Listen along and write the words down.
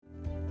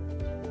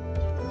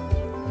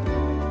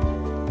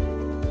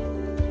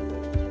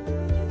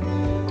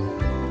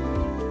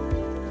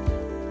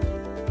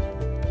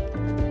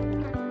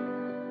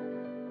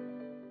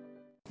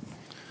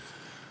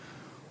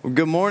Well,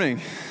 good morning.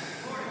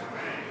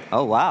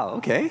 Oh, wow,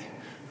 okay.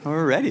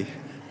 We're ready.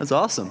 That's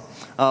awesome.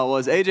 Well,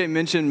 as AJ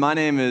mentioned, my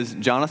name is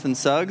Jonathan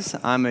Suggs.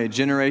 I'm a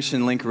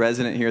Generation Link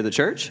resident here at the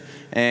church,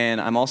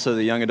 and I'm also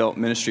the Young Adult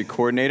Ministry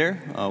Coordinator,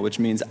 which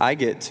means I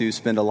get to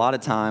spend a lot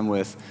of time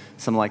with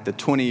some like the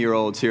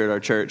 20-year-olds here at our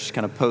church,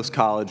 kind of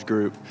post-college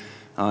group.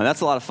 That's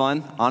a lot of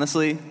fun.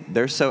 Honestly,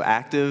 they're so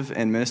active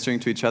and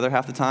ministering to each other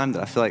half the time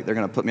that I feel like they're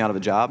going to put me out of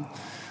a job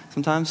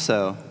sometimes,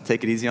 so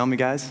take it easy on me,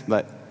 guys.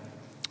 But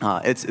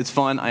it's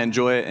fun, I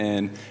enjoy it,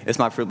 and it's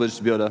my privilege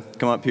to be able to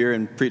come up here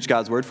and preach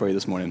God's word for you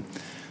this morning.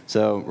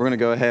 So we're going to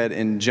go ahead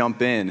and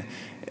jump in.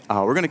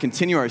 We're going to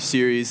continue our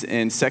series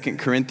in 2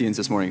 Corinthians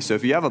this morning. So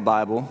if you have a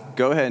Bible,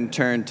 go ahead and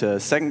turn to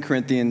 2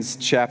 Corinthians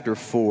chapter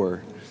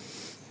 4.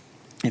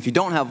 If you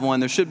don't have one,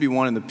 there should be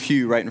one in the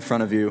pew right in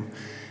front of you.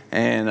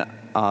 And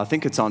I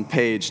think it's on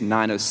page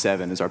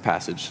 907 is our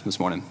passage this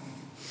morning.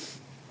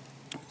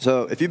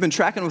 So if you've been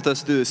tracking with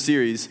us through this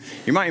series,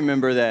 you might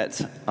remember that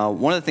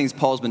one of the things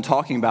Paul's been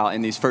talking about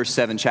in these first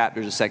 7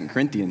 chapters of 2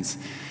 Corinthians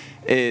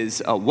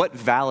is what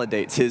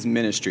validates his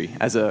ministry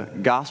as a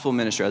gospel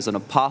minister, as an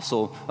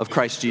apostle of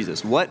Christ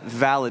Jesus. What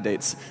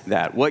validates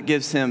that? What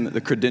gives him the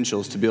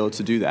credentials to be able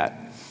to do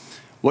that?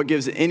 What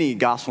gives any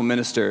gospel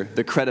minister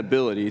the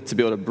credibility to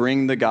be able to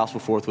bring the gospel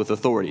forth with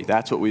authority?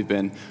 That's what we've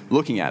been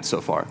looking at so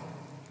far.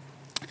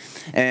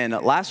 And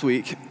last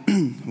week,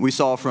 we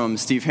saw from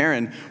Steve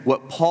Heron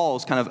what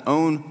Paul's kind of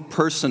own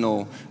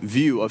personal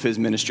view of his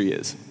ministry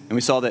is. And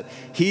we saw that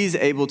he's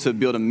able to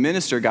be able to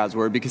minister God's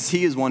word because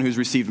he is one who's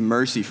received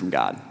mercy from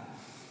God.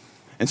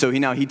 And so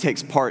he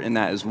takes part in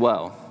that as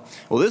well.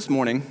 Well, this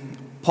morning,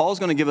 Paul's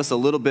going to give us a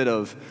little bit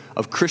of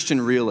Christian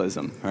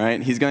realism, all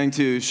right? He's going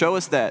to show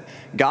us that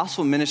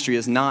gospel ministry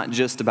is not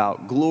just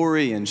about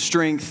glory and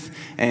strength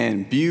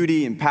and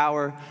beauty and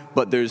power,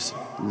 but there's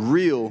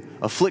real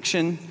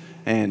affliction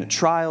and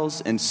trials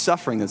and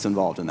suffering that's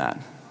involved in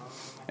that.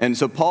 And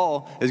so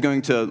Paul is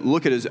going to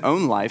look at his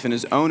own life and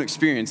his own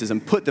experiences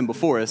and put them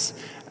before us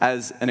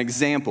as an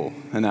example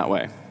in that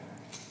way.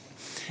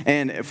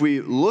 And if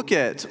we look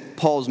at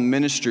Paul's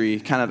ministry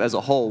kind of as a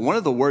whole, one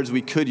of the words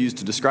we could use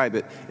to describe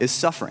it is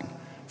suffering.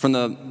 From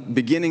the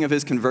beginning of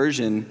his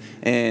conversion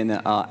in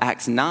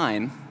Acts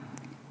 9,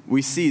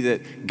 we see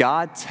that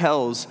God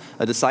tells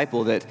a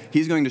disciple that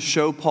he's going to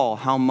show Paul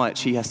how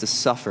much he has to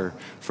suffer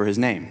for his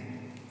name.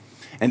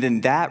 And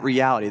then that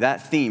reality,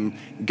 that theme,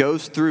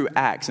 goes through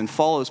Acts and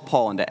follows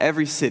Paul into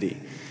every city.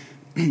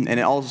 And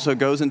it also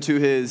goes into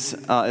his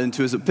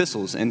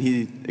epistles, and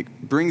he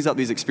brings up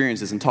these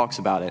experiences and talks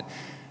about it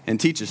and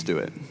teaches through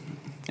it.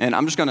 And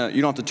you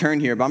don't have to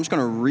turn here, but I'm just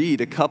going to read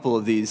a couple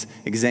of these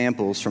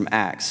examples from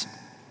Acts.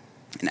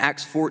 In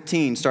Acts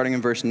 14, starting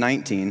in verse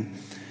 19,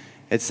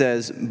 it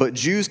says, "But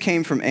Jews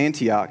came from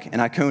Antioch and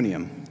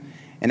Iconium,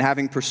 and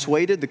having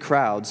persuaded the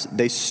crowds,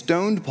 they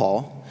stoned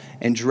Paul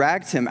and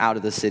dragged him out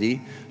of the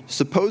city,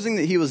 supposing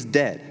that he was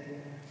dead.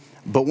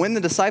 But when the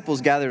disciples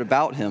gathered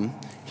about him,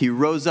 he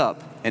rose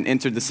up and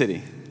entered the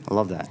city." I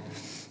love that.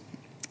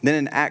 Then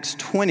in Acts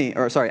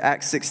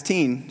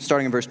 16,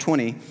 starting in verse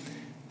 20, it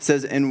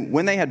says, "And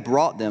when they had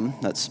brought them,"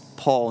 that's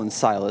Paul and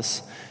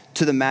Silas,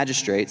 "to the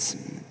magistrates,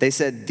 they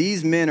said,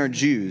 'These men are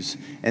Jews,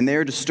 and they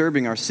are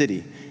disturbing our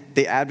city.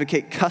 They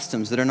advocate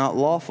customs that are not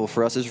lawful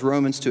for us as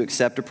Romans to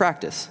accept or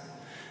practice.'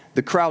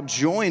 The crowd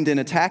joined in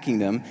attacking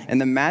them, and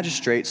the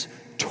magistrates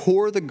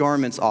tore the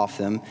garments off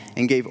them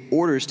and gave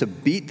orders to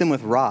beat them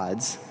with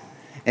rods.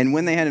 And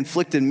when they had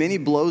inflicted many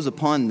blows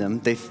upon them,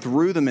 they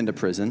threw them into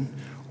prison,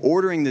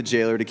 ordering the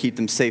jailer to keep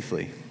them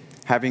safely.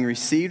 Having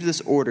received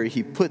this order,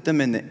 he put them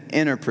in the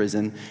inner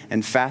prison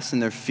and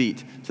fastened their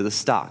feet to the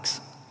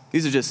stocks."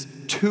 These are just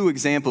 2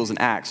 examples in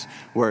Acts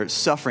where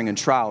suffering and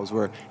trials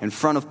were in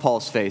front of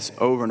Paul's face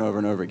over and over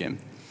and over again.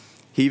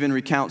 He even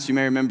recounts, you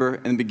may remember,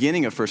 in the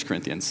beginning of 1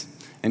 Corinthians,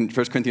 in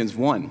 1 Corinthians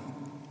 1,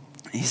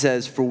 he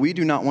says, "For we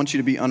do not want you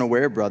to be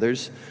unaware,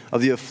 brothers,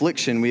 of the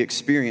affliction we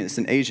experienced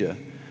in Asia.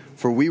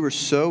 For we were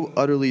so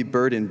utterly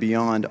burdened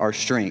beyond our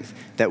strength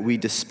that we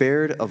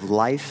despaired of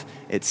life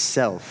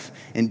itself.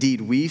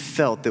 Indeed, we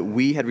felt that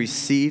we had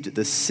received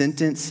the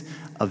sentence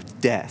of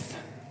death."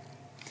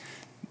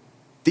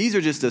 These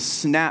are just a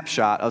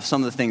snapshot of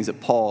some of the things that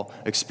Paul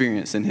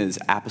experienced in his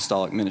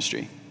apostolic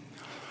ministry.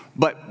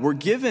 But we're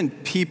given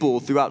people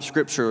throughout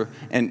Scripture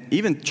and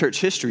even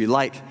church history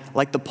like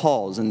the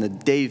Pauls and the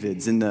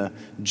Davids and the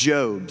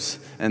Jobs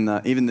and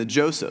even the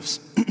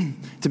Josephs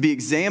to be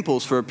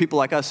examples for people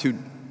like us who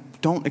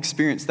don't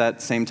experience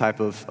that same type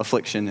of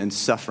affliction and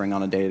suffering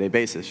on a day-to-day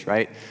basis,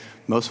 right?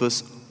 Most of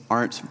us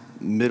aren't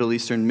Middle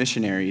Eastern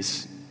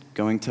missionaries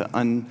going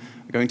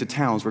to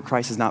towns where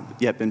Christ has not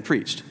yet been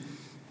preached.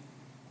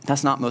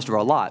 That's not most of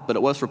our lot, but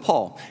it was for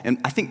Paul. And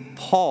I think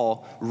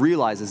Paul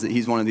realizes that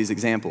he's one of these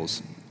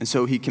examples. And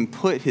so he can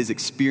put his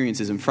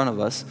experiences in front of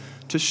us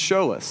to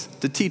show us,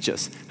 to teach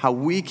us how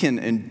we can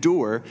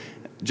endure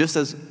just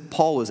as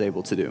Paul was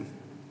able to do.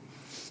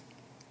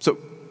 So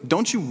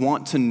don't you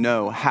want to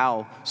know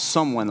how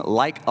someone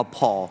like a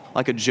Paul,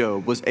 like a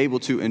Job, was able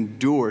to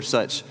endure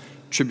such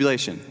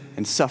tribulation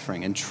and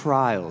suffering and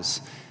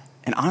trials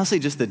and honestly,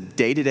 just the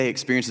day-to-day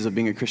experiences of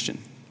being a Christian.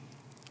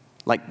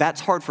 Like,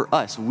 that's hard for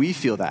us. We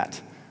feel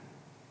that.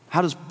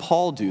 How does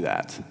Paul do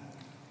that?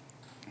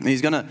 And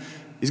he's gonna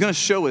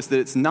show us that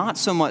it's not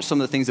so much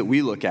some of the things that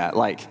we look at,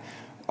 like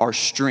our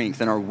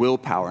strength and our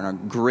willpower and our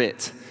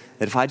grit,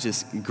 that if I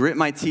just grit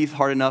my teeth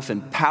hard enough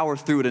and power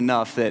through it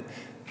enough, that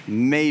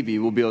maybe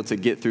we'll be able to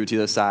get through to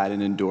the other side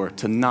and endure,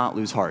 to not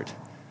lose heart.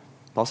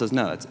 Paul says,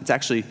 no, it's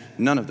actually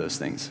none of those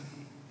things.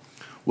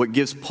 What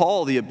gives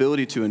Paul the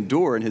ability to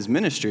endure in his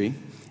ministry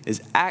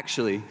is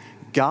actually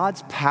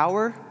God's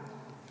power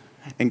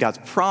and God's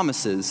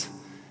promises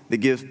that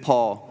give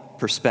Paul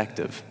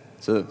perspective.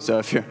 So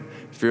if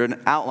you're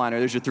an outliner,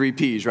 there's your 3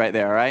 P's right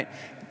there, right?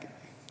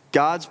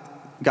 God's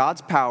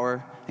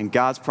power and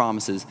God's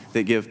promises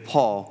that give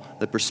Paul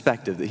the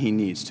perspective that he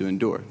needs to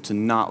endure, to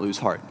not lose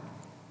heart.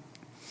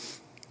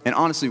 And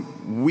honestly,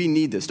 we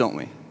need this, don't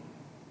we?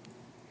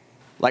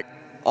 Like,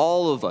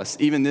 all of us,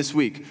 even this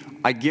week,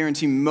 I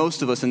guarantee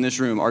most of us in this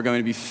room are going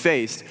to be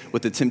faced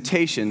with the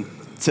temptation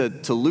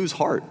to lose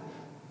heart,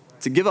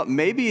 to give up,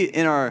 maybe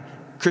in our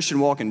Christian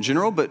walk in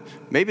general, but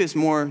maybe it's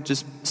more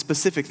just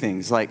specific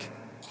things like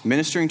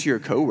ministering to your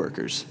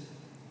coworkers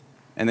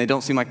and they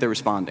don't seem like they're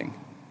responding.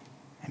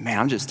 And man,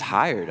 I'm just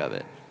tired of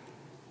it.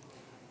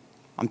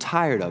 I'm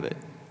tired of it.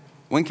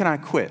 When can I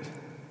quit?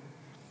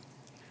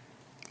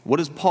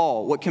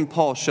 What can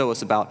Paul show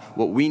us about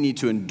what we need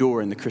to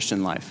endure in the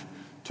Christian life?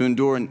 To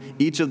endure in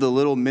each of the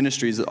little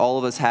ministries that all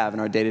of us have in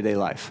our day-to-day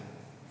life,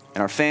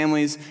 in our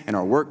families, in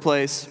our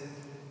workplace,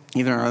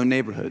 even in our own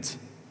neighborhoods.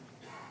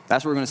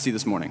 That's what we're going to see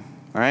this morning,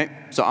 all right?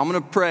 So I'm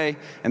going to pray,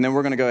 and then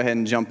we're going to go ahead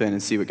and jump in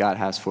and see what God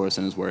has for us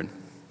in his word.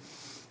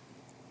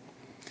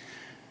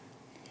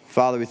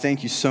 Father, we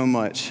thank you so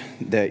much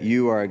that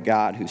you are a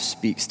God who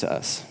speaks to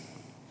us.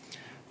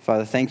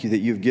 Father, thank you that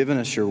you've given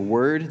us your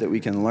word that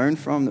we can learn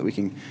from, that we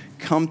can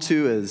come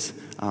to as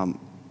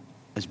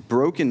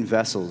broken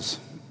vessels,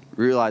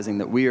 realizing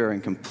that we are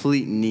in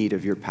complete need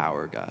of your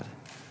power, God.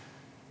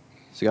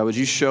 So God, would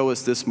you show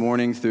us this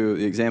morning through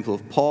the example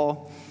of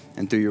Paul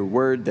and through your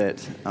word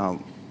that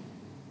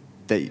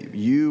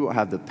you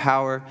have the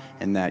power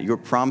and that your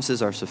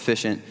promises are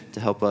sufficient to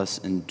help us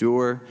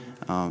endure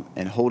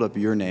and hold up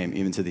your name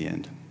even to the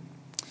end.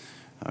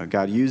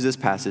 God, use this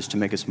passage to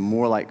make us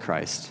more like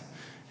Christ.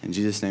 In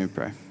Jesus' name we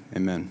pray.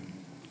 Amen.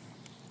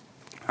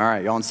 All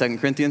right, y'all in 2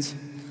 Corinthians?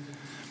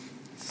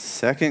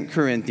 2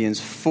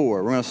 Corinthians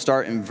 4. We're going to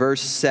start in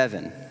verse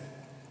 7.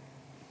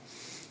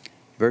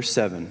 Verse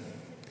 7.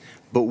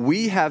 But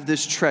we have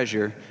this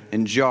treasure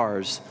in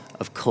jars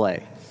of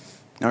clay.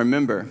 Now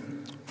remember,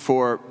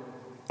 for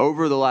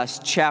over the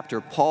last chapter,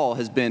 Paul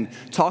has been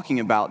talking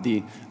about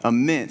the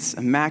immense,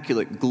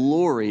 immaculate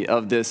glory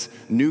of this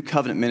new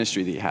covenant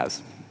ministry that he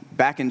has.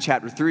 Back in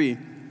chapter 3,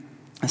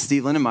 as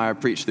Steve Lindenmeyer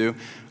preached through,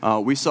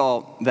 we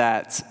saw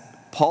that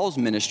Paul's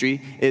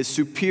ministry is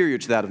superior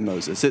to that of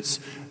Moses. It's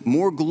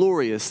more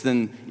glorious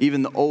than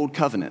even the old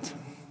covenant.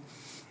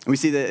 We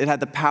see that it had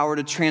the power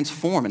to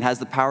transform. It has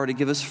the power to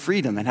give us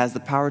freedom. It has the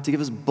power to give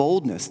us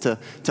boldness, to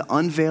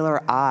unveil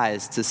our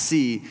eyes, to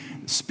see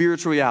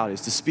spiritual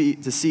realities,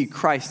 to see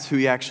Christ, who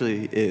he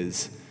actually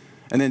is.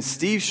 And then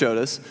Steve showed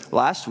us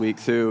last week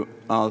through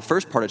the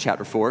first part of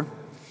chapter 4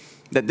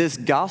 that this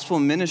gospel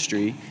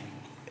ministry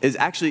is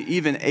actually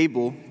even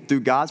able, through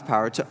God's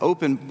power, to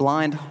open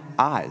blind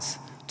eyes,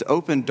 to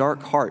open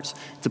dark hearts,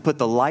 to put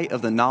the light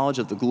of the knowledge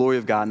of the glory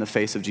of God in the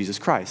face of Jesus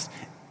Christ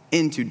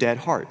into dead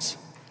hearts.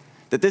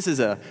 That this is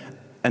an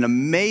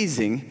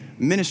amazing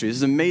ministry. This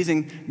is an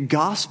amazing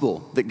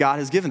gospel that God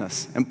has given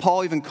us. And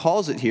Paul even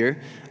calls it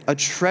here a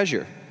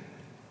treasure.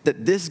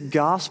 That this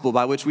gospel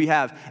by which we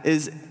have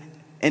is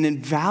an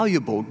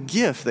invaluable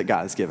gift that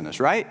God has given us,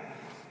 right?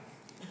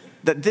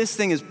 That this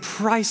thing is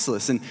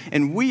priceless.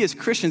 And we as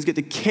Christians get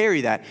to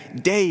carry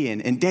that day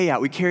in and day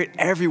out. We carry it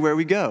everywhere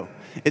we go.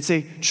 It's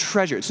a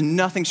treasure. It's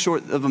nothing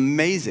short of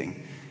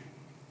amazing.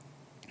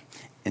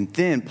 And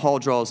then Paul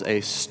draws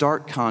a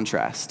stark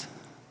contrast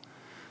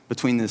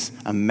between this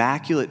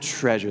immaculate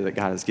treasure that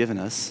God has given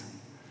us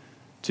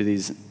to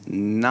these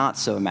not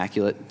so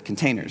immaculate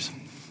containers.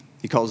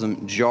 He calls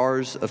them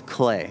jars of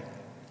clay.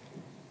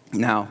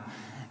 Now,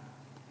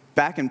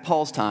 back in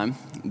Paul's time,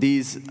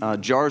 these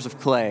jars of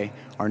clay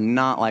are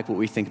not like what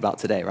we think about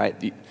today,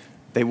 right?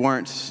 They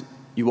weren't,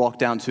 you walk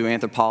down to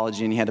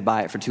Anthropologie and you had to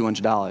buy it for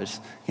 $200,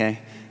 okay?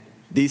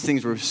 These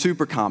things were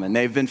super common.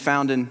 They've been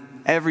found in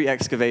every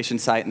excavation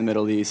site in the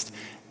Middle East.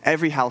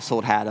 Every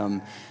household had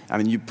them. I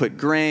mean, you put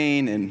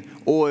grain and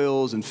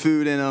oils and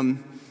food in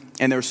them,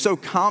 and they were so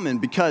common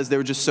because they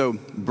were just so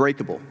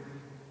breakable.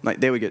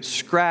 Like, they would get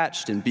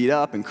scratched and beat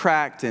up and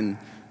cracked, and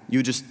you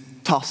would just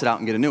toss it out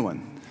and get a new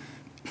one.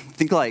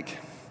 Think like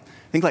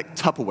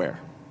Tupperware,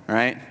 all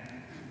right?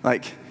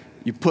 Like,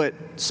 you put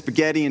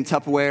spaghetti in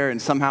Tupperware, and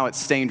somehow it's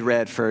stained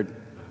red for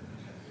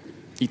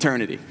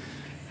eternity.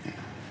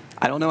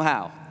 I don't know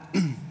how.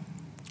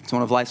 It's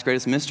one of life's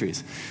greatest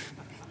mysteries.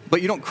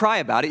 But you don't cry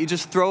about it, you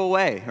just throw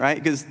away,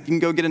 right? Because you can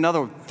go get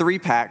another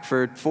 3-pack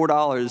for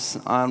 $4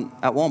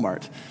 at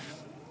Walmart.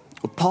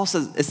 Well, Paul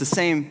says it's the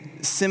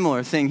same,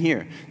 similar thing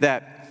here,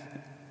 that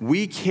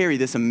we carry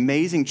this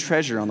amazing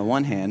treasure on the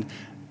one hand,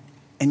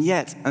 and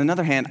yet, on the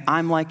other hand,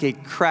 I'm like a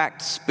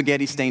cracked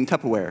spaghetti-stained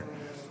Tupperware.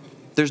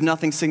 There's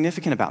nothing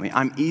significant about me.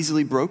 I'm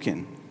easily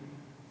broken.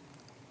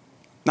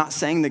 Not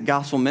saying that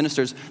gospel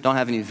ministers don't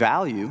have any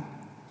value.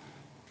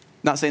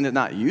 Not saying they're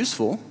not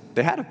useful.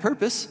 They had a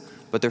purpose,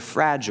 but they're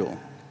fragile.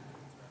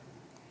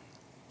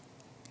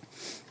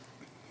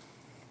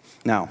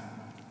 Now,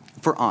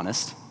 if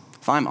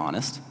I'm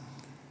honest,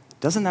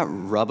 doesn't that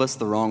rub us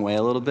the wrong way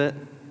a little bit?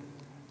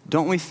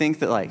 Don't we think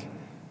that, like,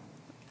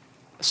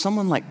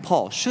 someone like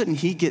Paul, shouldn't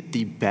he get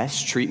the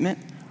best treatment?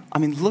 I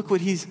mean, look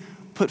what he's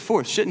put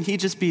forth. Shouldn't he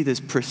just be this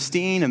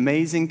pristine,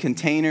 amazing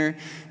container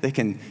that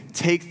can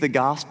take the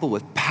gospel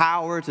with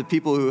power to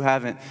people who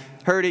haven't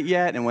heard it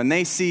yet? And when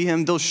they see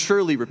him, they'll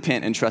surely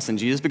repent and trust in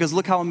Jesus, because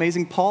look how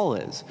amazing Paul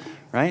is,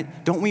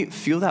 right? Don't we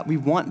feel that? We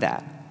want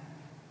that.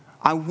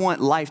 I want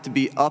life to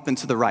be up and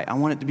to the right. I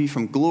want it to be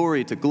from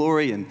glory to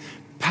glory, and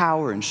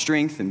power and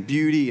strength and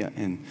beauty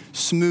and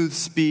smooth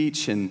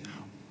speech and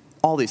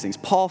all these things.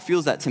 Paul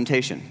feels that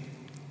temptation.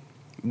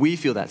 We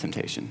feel that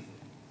temptation.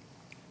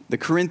 The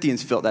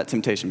Corinthians felt that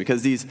temptation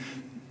because these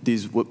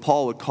what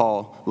Paul would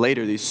call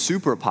later these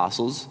super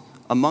apostles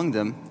among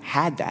them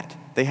had that.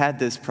 They had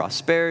this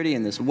prosperity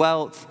and this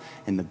wealth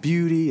and the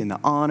beauty and the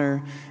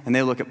honor, and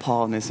they look at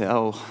Paul and they say,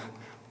 "Oh,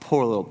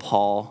 poor little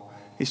Paul.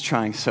 He's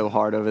trying so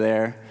hard over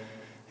there,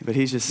 but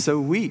he's just so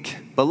weak.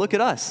 But look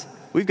at us.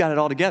 We've got it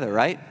all together,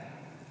 right?"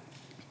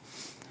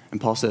 And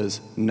Paul says,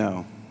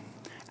 "No.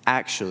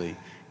 Actually,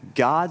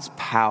 God's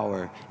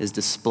power is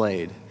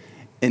displayed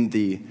in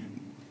the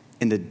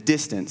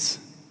distance,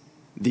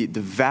 the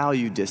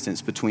value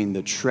distance between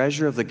the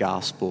treasure of the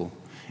gospel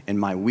and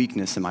my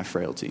weakness and my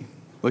frailty."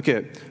 Look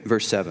at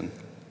verse 7,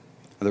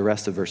 or the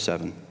rest of verse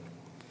 7.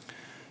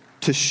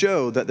 "To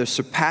show that the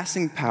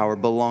surpassing power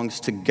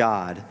belongs to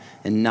God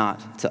and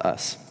not to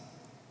us."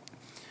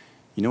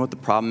 You know what the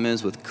problem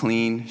is with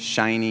clean,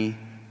 shiny,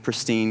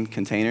 pristine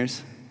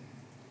containers?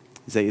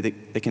 Is they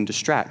can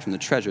distract from the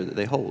treasure that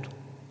they hold.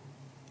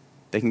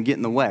 They can get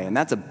in the way. And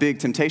that's a big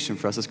temptation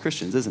for us as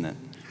Christians, isn't it?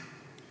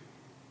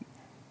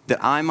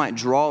 That I might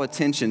draw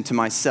attention to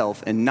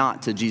myself and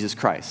not to Jesus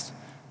Christ.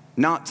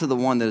 Not to the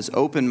one that has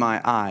opened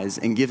my eyes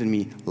and given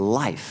me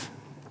life.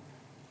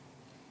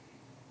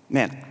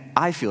 Man,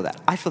 I feel that.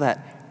 I feel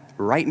that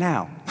right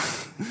now.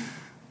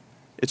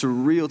 It's a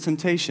real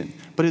temptation.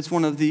 But it's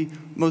one of the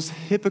most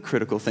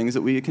hypocritical things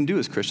that we can do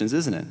as Christians,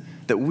 isn't it?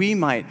 That we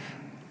might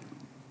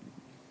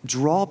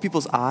draw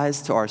people's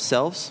eyes to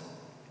ourselves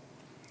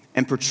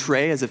and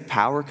portray as if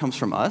power comes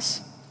from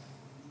us.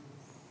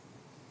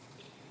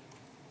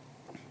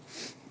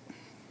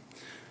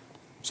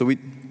 So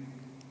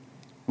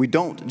we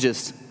don't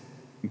just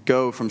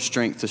go from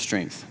strength to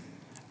strength,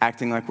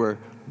 acting like we're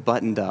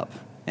buttoned up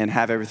and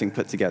have everything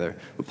put together.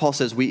 But Paul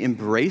says we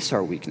embrace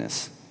our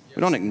weakness.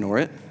 We don't ignore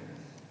it.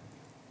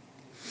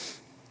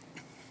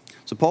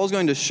 So Paul's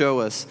going to show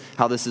us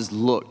how this has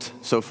looked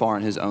so far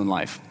in his own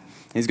life.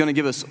 He's going to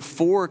give us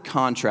 4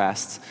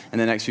 contrasts in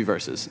the next few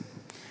verses.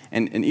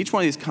 And in each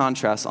one of these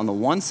contrasts, on the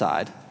one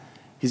side,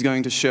 he's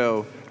going to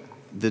show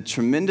the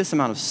tremendous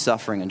amount of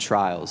suffering and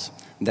trials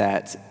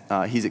that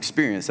he's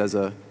experienced as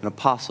an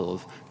apostle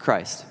of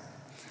Christ.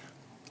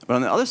 But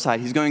on the other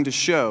side, he's going to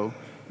show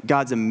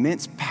God's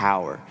immense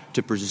power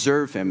to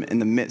preserve him in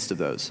the midst of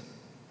those.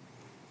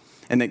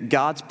 And that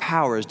God's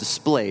power is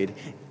displayed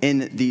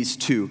in these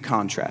 2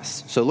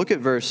 contrasts. So look at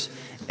verse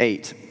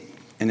 8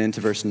 and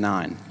into verse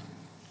 9.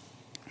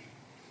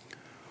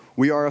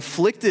 "We are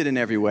afflicted in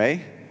every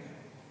way,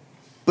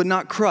 but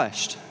not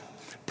crushed,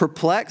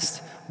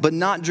 perplexed, but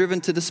not driven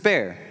to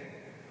despair,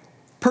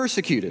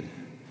 persecuted,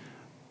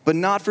 but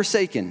not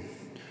forsaken,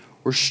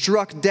 or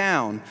struck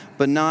down,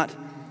 but not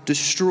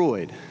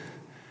destroyed."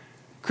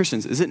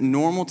 Christians, is it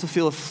normal to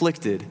feel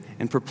afflicted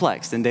and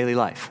perplexed in daily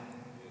life?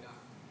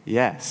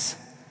 Yes.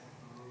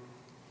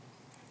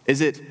 Is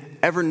it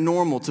ever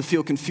normal to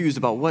feel confused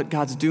about what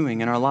God's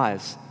doing in our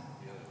lives?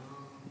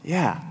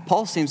 Yeah,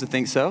 Paul seems to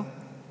think so.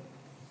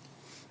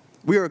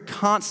 We are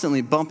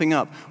constantly bumping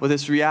up with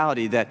this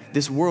reality that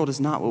this world is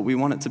not what we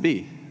want it to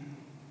be,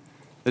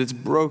 that it's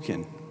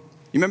broken.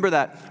 You remember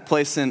that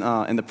place in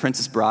The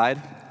Princess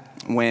Bride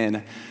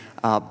when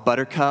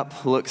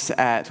Buttercup looks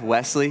at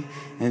Wesley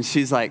and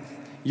she's like,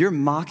 "You're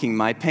mocking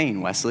my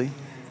pain, Wesley."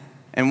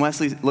 And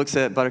Wesley looks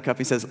at Buttercup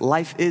and he says,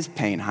 "Life is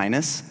pain,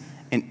 Highness,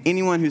 and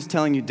anyone who's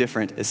telling you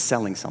different is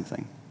selling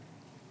something."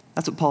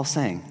 That's what Paul's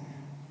saying.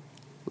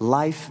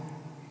 Life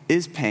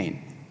is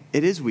pain.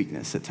 It is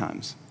weakness at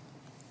times.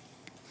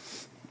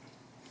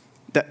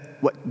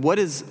 What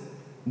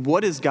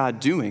is God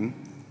doing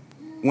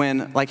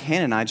when, like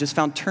Hannah and I, just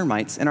found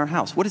termites in our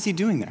house? What is he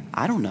doing there?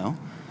 I don't know.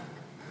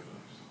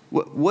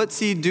 What's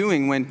he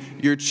doing when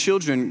your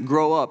children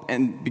grow up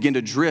and begin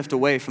to drift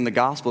away from the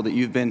gospel that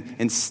you've been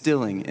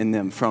instilling in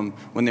them from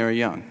when they were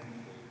young?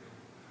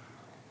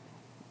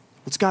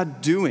 What's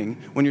God doing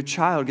when your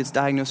child gets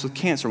diagnosed with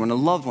cancer, when a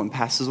loved one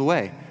passes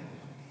away?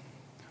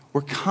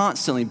 We're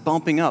constantly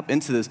bumping up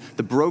into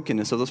the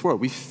brokenness of this world.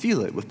 We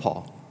feel it with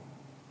Paul.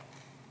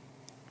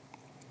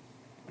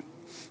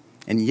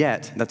 And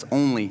yet, that's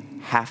only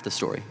half the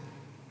story.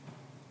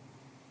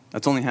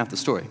 That's only half the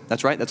story.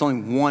 That's right. That's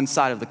only one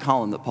side of the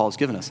column that Paul's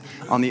given us.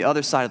 On the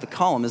other side of the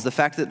column is the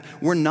fact that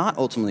we're not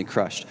ultimately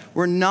crushed.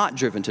 We're not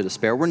driven to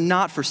despair. We're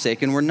not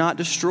forsaken. We're not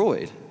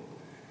destroyed.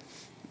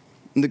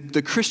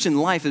 The Christian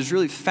life is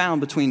really found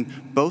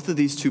between both of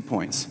these 2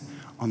 points.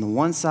 On the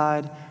one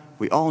side,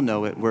 we all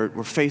know it.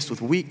 We're faced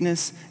with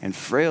weakness and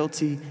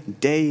frailty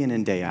day in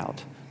and day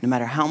out. No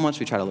matter how much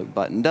we try to look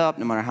buttoned up,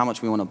 no matter how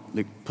much we want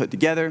to put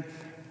together,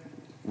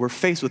 we're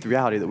faced with the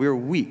reality that we are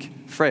weak,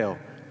 frail,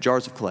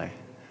 jars of clay.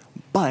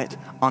 But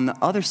on the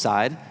other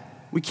side,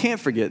 we can't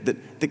forget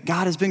that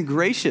God has been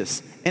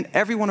gracious in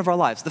every one of our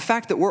lives. The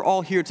fact that we're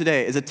all here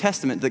today is a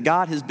testament that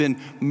God has been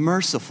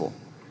merciful,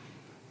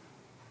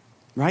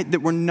 right?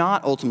 That we're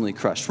not ultimately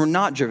crushed. We're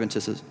not driven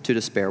to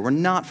despair. We're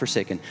not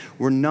forsaken.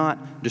 We're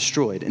not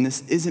destroyed. And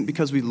this isn't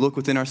because we look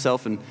within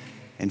ourselves and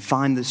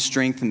find the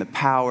strength and the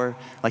power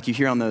like you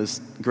hear on those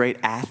great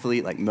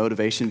athlete like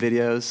motivation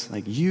videos.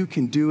 Like, you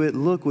can do it.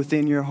 Look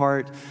within your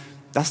heart.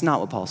 That's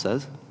not what Paul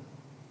says.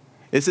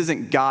 This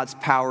isn't God's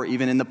power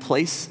even in the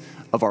place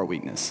of our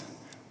weakness.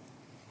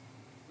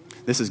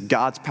 This is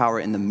God's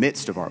power in the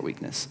midst of our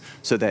weakness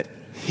so that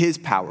his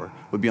power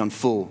would be on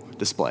full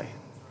display.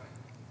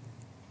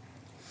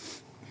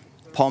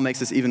 Paul makes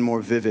this even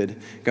more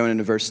vivid going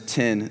into verse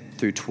 10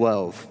 through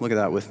 12. Look at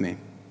that with me.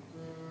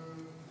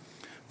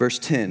 Verse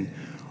 10,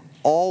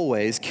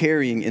 always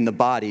carrying in the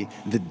body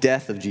the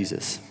death of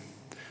Jesus,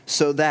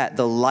 so that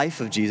the life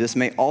of Jesus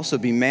may also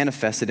be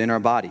manifested in our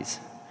bodies.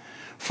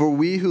 For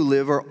we who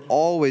live are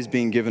always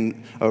being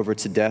given over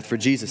to death for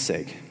Jesus'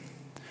 sake,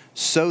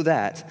 so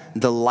that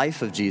the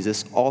life of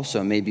Jesus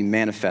also may be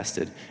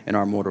manifested in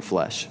our mortal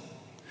flesh.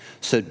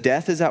 So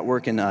death is at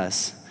work in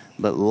us,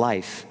 but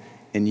life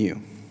in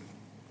you.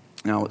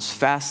 Now, what's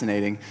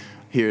fascinating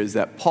here is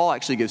that Paul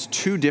actually gives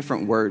 2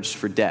 different words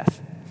for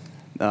death.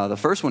 The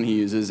first one he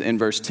uses in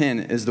verse 10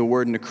 is the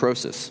word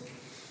necrosis,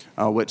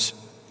 which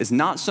is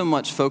not so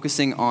much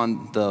focusing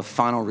on the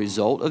final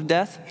result of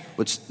death,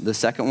 which the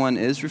second one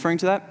is referring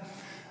to that.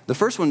 The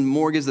first one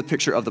more gives the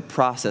picture of the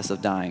process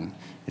of dying.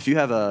 If you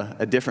have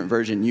a different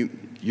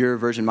version, your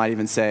version might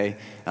even say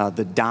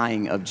the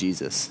dying of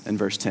Jesus in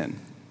verse 10.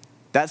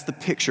 That's the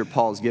picture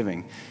Paul's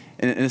giving.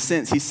 In a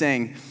sense, he's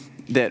saying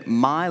that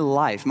my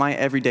life, my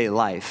everyday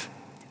life,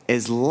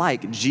 is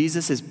like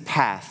Jesus'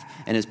 path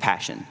and his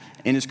passion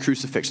in his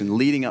crucifixion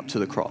leading up to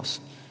the cross.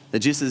 That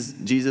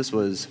Jesus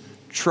was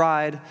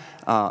tried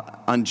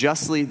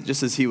unjustly,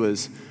 just as he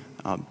was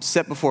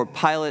set before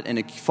Pilate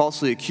and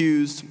falsely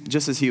accused,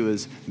 just as he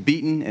was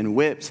beaten and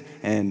whipped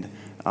and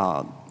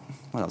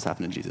what else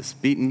happened to Jesus?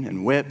 Beaten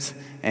and whipped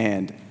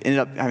and ended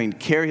up having to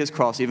carry his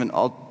cross even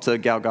all to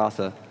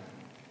Golgotha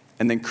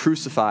and then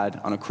crucified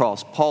on a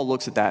cross. Paul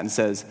looks at that and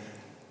says,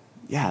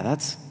 yeah,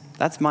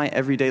 that's my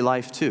everyday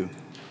life too.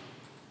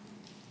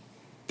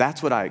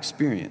 That's what I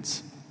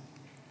experience.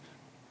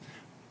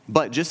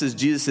 But just as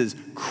Jesus'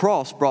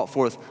 cross brought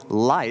forth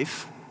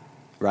life,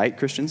 right,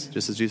 Christians?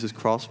 Just as Jesus'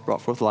 cross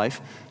brought forth life,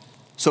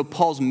 so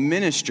Paul's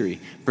ministry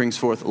brings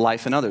forth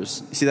life in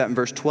others. You see that in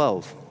verse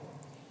 12.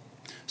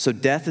 So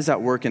death is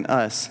at work in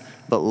us,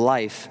 but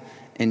life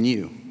in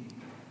you.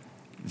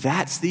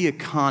 That's the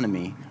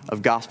economy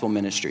of gospel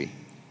ministry.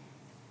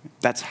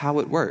 That's how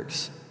it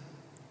works.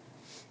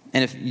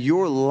 And if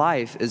your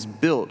life is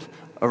built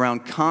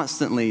around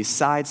constantly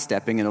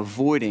sidestepping and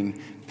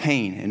avoiding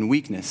pain and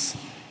weakness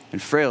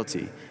and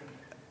frailty,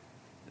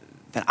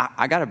 then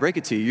I got to break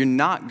it to you. You're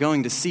not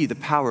going to see the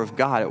power of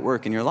God at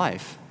work in your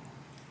life.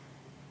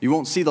 You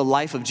won't see the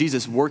life of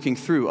Jesus working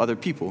through other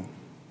people.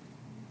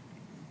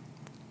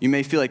 You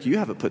may feel like you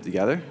have it put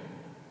together,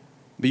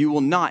 but you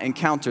will not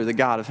encounter the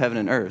God of heaven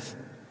and earth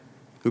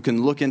who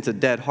can look into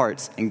dead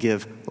hearts and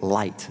give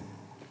light.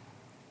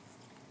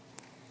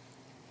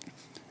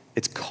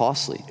 It's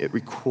costly. It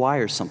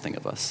requires something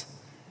of us.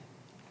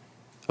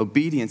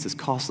 Obedience is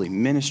costly.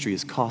 Ministry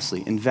is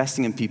costly.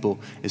 Investing in people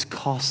is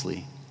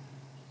costly.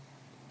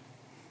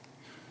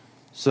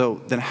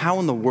 So then how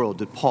in the world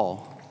did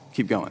Paul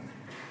keep going?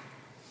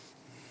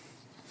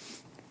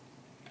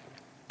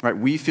 Right?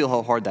 We feel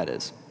how hard that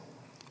is.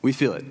 We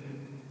feel it.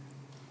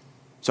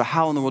 So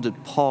how in the world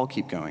did Paul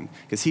keep going?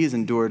 Because he has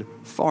endured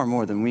far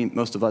more than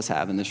most of us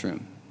have in this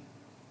room.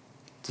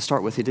 To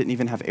start with, he didn't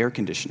even have air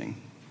conditioning.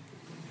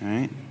 All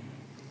right?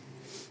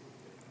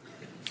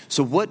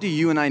 So what do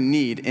you and I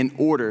need in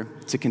order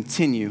to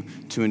continue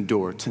to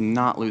endure, to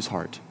not lose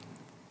heart?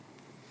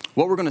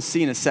 What we're going to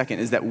see in a second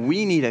is that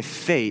we need a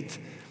faith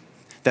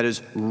that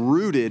is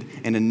rooted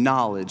in a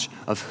knowledge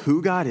of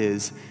who God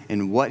is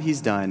and what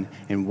he's done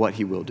and what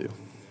he will do.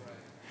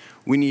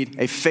 We need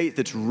a faith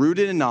that's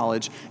rooted in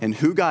knowledge and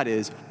who God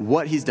is,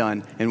 what he's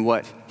done, and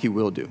what he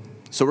will do.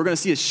 So we're going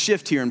to see a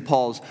shift here in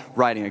Paul's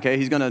writing, okay?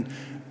 He's going to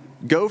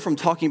go from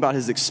talking about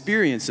his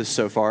experiences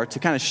so far to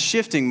kind of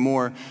shifting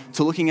more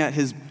to looking at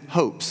his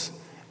hopes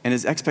and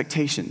his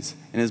expectations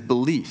and his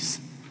beliefs,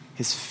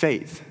 his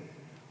faith.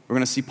 We're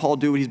going to see Paul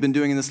do what he's been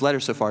doing in this letter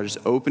so far, just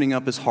opening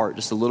up his heart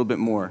just a little bit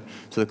more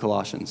to the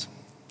Colossians.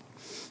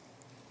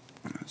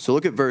 So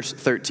look at verse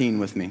 13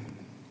 with me.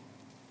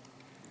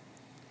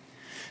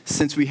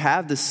 Since we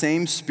have the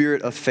same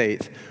spirit of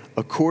faith,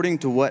 according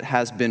to what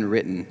has been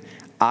written,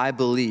 I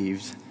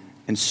believed,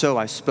 and so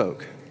I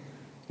spoke.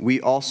 We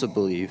also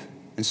believe,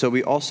 and so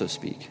we also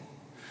speak.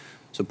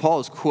 So Paul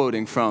is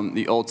quoting from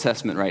the Old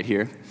Testament right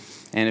here.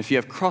 And if you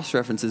have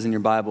cross-references in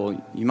your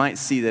Bible, you might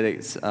see that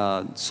it's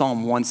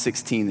Psalm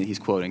 116 that he's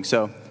quoting.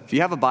 So if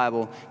you have a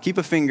Bible, keep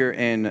a finger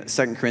in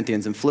 2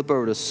 Corinthians and flip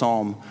over to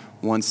Psalm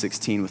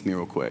 116 with me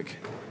real quick.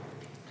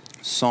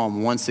 Psalm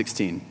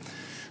 116.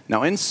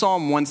 Now in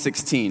Psalm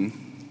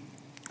 116,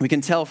 we can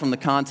tell from the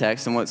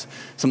context and what's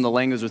some of the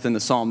language within the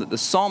psalm that the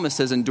psalmist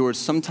has endured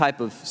some type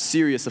of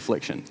serious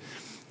affliction.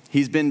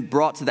 He's been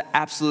brought to the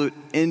absolute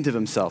end of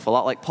himself, a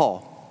lot like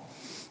Paul.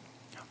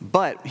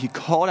 But he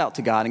called out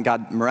to God, and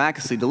God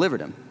miraculously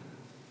delivered him.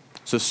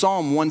 So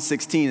Psalm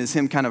 116 is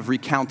him kind of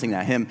recounting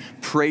that, him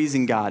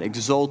praising God,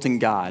 exalting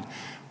God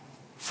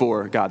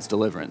for God's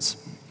deliverance.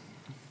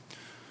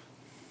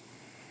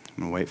 I'm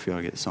going to wait for you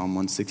to get Psalm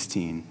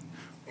 116.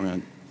 We're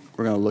going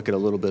to look at a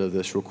little bit of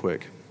this real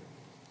quick.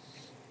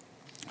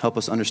 Help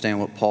us understand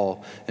what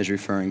Paul is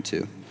referring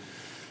to.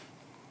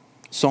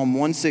 Psalm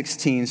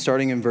 116,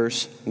 starting in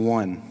verse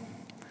 1.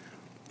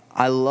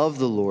 I love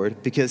the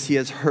Lord because he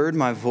has heard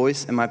my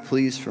voice and my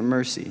pleas for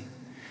mercy,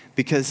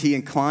 because he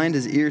inclined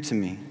his ear to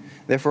me.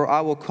 Therefore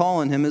I will call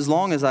on him as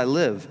long as I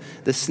live.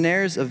 The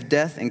snares of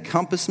death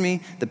encompassed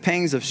me. The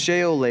pangs of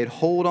Sheol laid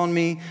hold on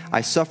me.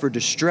 I suffered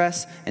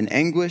distress and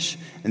anguish,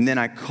 and then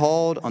I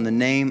called on the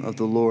name of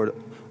the Lord.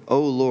 O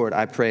Lord,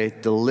 I pray,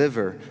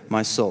 deliver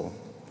my soul.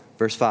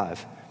 Verse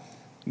 5.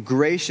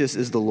 Gracious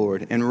is the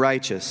Lord and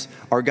righteous.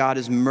 Our God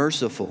is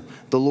merciful.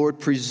 The Lord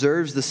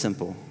preserves the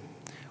simple.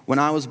 When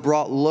I was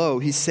brought low,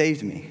 he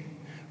saved me.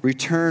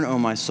 Return, O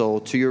my soul,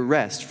 to your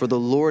rest, for the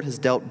Lord has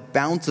dealt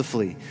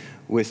bountifully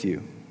with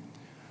you.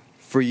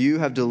 For you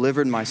have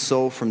delivered my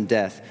soul from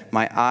death,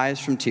 my eyes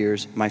from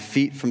tears, my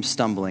feet from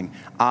stumbling.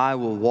 I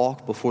will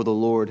walk before the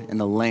Lord in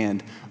the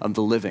land of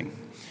the living.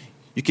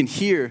 You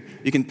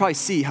can probably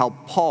see how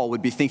Paul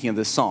would be thinking of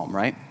this psalm,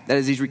 right? That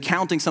is, he's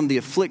recounting some of the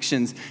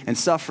afflictions and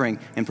suffering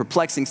and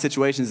perplexing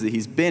situations that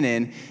he's been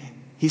in.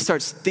 He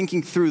starts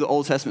thinking through the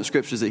Old Testament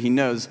scriptures that he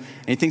knows,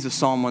 and he thinks of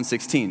Psalm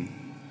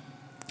 116.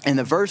 And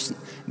the verse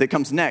that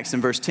comes next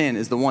in verse 10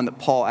 is the one that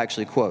Paul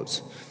actually quotes.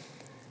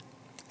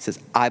 It says,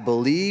 I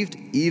believed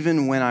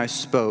even when I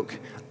spoke,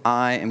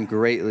 I am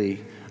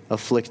greatly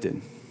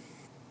afflicted.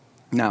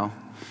 Now,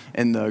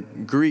 in the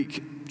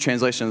Greek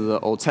translation of the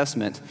Old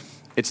Testament,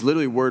 it's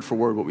literally word for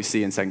word what we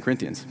see in 2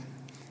 Corinthians.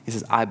 He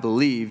says, I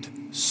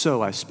believed,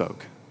 so I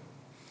spoke.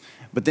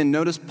 But then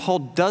notice Paul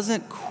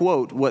doesn't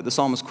quote what the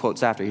psalmist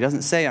quotes after. He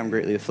doesn't say, I'm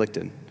greatly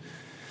afflicted.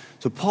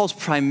 So Paul's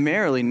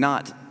primarily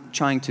not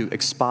trying to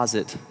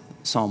exposit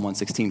Psalm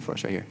 116 for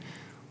us right here.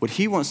 What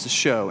he wants to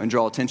show and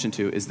draw attention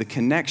to is the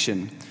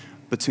connection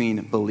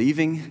between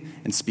believing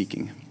and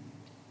speaking.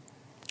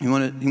 He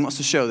wants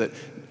to show that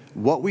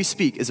what we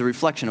speak is a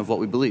reflection of what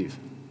we believe.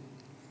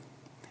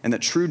 And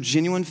that true,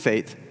 genuine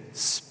faith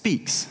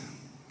speaks.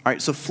 All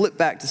right, so flip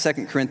back to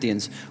 2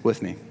 Corinthians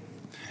with me.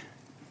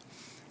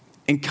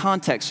 In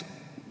context,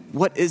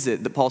 what is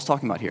it that Paul's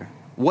talking about here?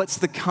 What's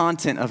the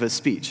content of his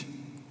speech?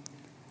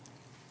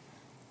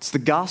 It's the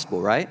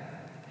gospel, right?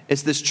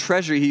 It's this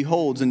treasure he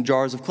holds in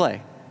jars of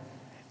clay.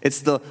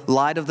 It's the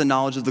light of the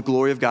knowledge of the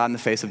glory of God in the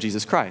face of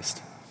Jesus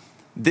Christ.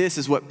 This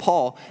is what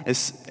Paul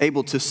is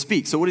able to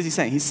speak. So what is he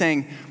saying? He's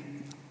saying,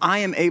 I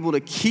am able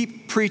to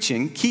keep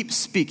preaching, keep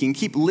speaking,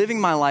 keep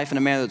living my life in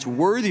a manner that's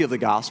worthy of the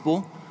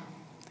gospel,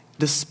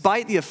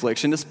 despite the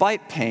affliction,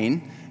 despite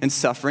pain and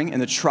suffering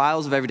and the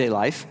trials of everyday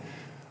life,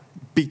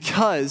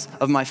 because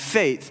of my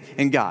faith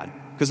in God,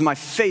 because of my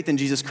faith in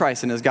Jesus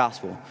Christ and his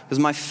gospel, because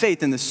of my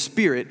faith in the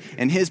Spirit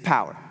and his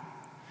power.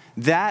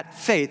 That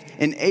faith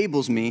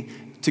enables me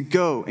to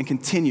go and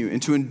continue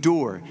and to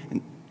endure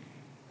and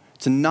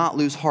to not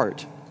lose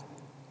heart.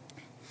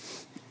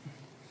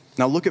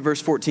 Now look at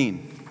verse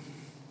 14.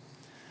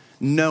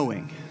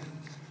 Knowing.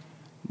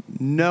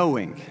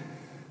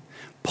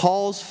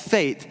 Paul's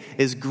faith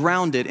is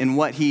grounded in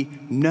what he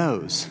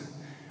knows.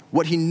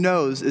 What he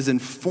knows is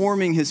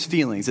informing his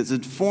feelings. It's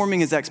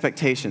informing his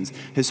expectations,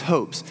 his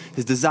hopes,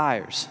 his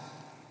desires.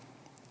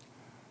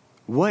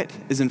 What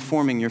is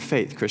informing your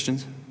faith,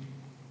 Christians?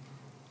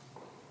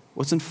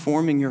 What's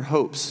informing your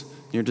hopes,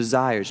 your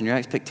desires, and your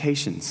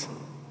expectations?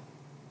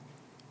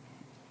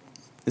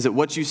 Is it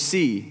what you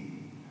see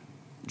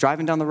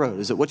driving down the road?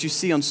 Is it what you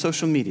see on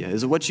social media?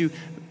 Is it what you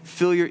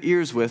fill your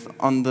ears with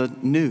on the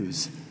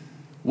news?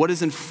 What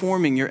is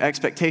informing your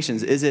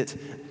expectations? Is it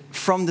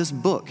from this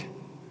book?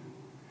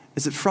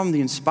 Is it from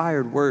the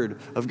inspired word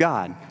of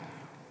God?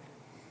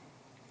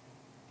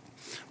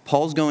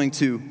 Paul's going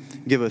to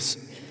give us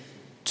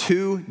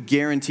two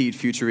guaranteed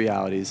future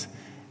realities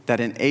that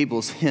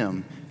enables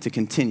him to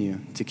continue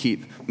to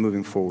keep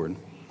moving forward.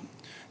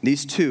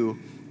 These two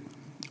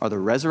are the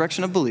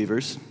resurrection of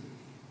believers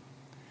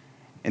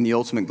and the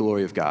ultimate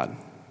glory of God.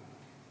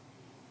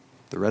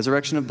 The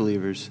resurrection of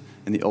believers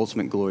and the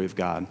ultimate glory of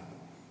God.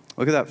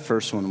 Look at that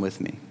first one with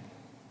me.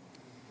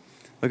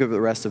 Look at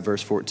the rest of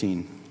verse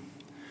 14.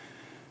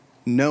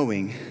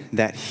 Knowing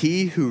that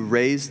he who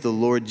raised the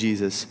Lord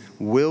Jesus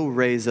will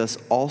raise us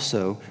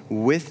also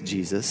with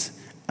Jesus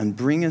and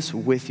bring us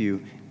with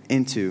you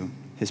into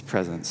his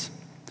presence.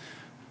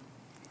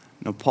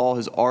 Now, Paul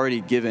has already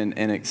given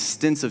an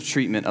extensive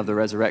treatment of the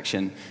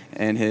resurrection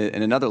in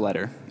another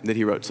letter that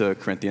he wrote to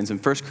Corinthians in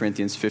 1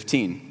 Corinthians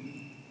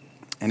 15.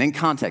 And in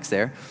context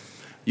there,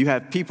 you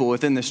have people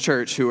within this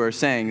church who are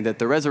saying that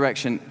the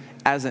resurrection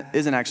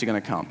isn't actually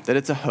going to come, that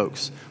it's a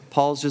hoax.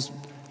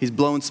 He's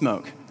blowing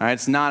smoke. All right?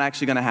 It's not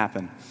actually going to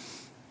happen.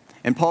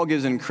 And Paul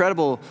gives an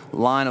incredible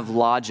line of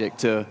logic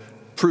to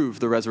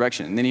prove the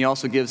resurrection. And then he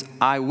also gives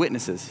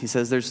eyewitnesses. He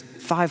says there's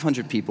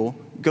 500 people.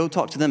 Go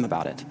talk to them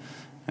about it.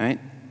 All right?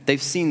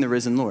 They've seen the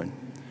risen Lord.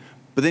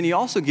 But then he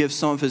also gives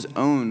some of his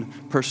own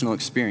personal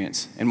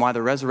experience and why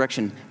the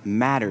resurrection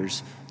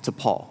matters to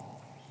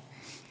Paul.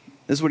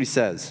 This is what he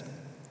says.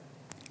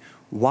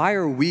 Why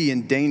are we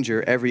in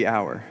danger every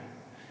hour?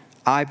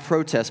 I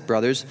protest,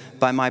 brothers,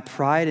 by my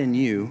pride in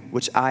you,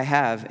 which I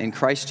have in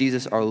Christ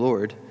Jesus our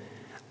Lord,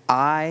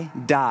 I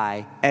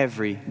die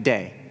every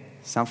day.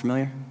 Sound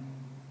familiar?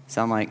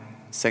 Sound like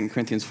 2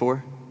 Corinthians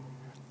 4?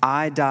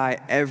 I die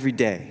every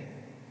day.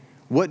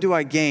 What do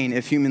I gain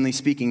if, humanly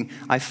speaking,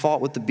 I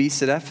fought with the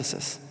beasts at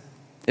Ephesus?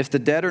 If the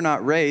dead are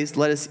not raised,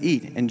 let us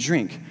eat and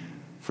drink,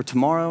 for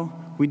tomorrow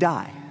we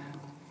die.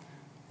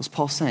 What's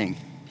Paul saying?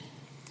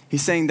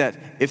 He's saying that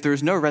if there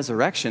is no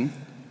resurrection,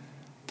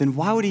 then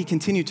why would he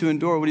continue to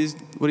endure what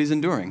he's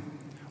enduring?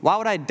 Why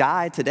would I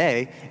die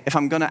today if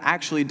I'm going to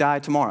actually die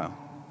tomorrow?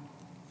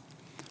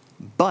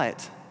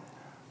 But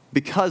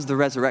because the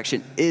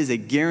resurrection is a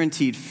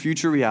guaranteed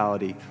future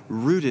reality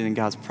rooted in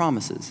God's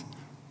promises,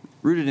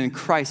 rooted in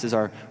Christ as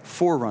our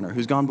forerunner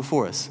who's gone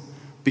before us,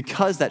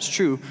 because that's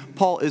true,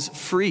 Paul is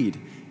freed.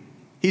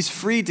 He's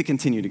free to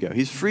continue to go.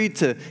 He's free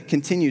to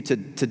continue to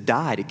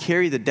die, to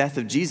carry the death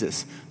of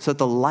Jesus so that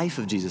the life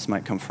of Jesus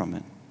might come from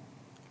it.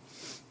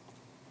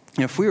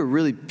 And if we were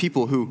really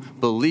people who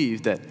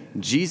believe that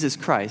Jesus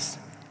Christ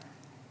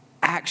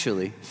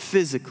actually,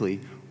 physically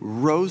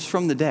rose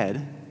from the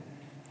dead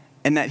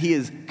and that he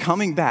is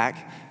coming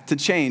back to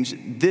change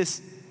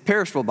this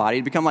perishable body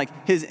to become like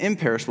his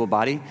imperishable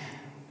body,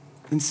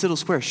 then Siddle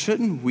Square,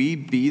 shouldn't we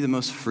be the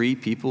most free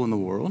people in the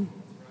world?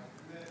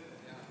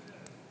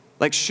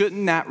 Like,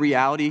 shouldn't that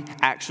reality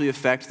actually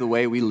affect the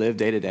way we live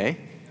day to day?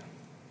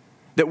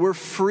 That we're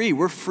free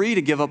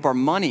to give up our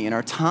money and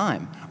our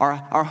time,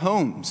 our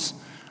homes.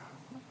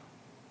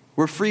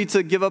 We're free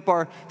to give up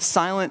our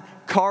silent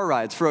car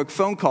rides for a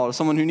phone call to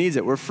someone who needs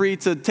it. We're free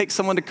to take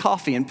someone to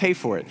coffee and pay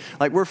for it.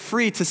 Like, we're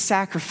free to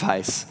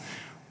sacrifice.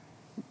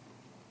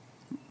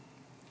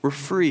 We're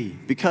free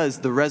because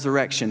the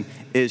resurrection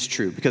is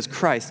true, because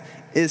Christ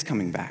is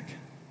coming back.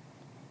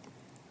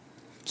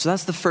 So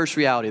that's the first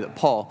reality that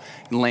Paul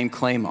can lay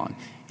claim on.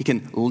 He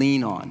can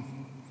lean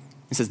on.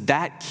 He says,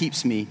 that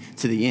keeps me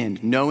to the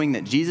end, knowing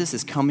that Jesus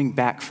is coming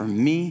back for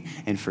me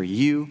and for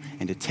you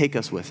and to take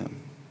us with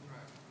him.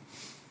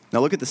 Now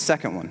look at the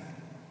second one.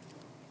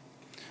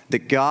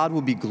 That God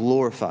will be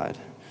glorified.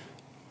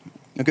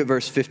 Look at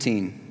verse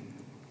 15.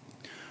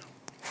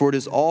 For it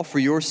is all for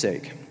your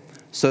sake,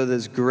 so that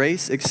as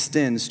grace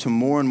extends to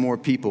more and more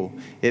people,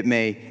 it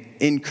may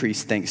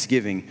increase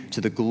thanksgiving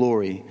to the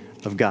glory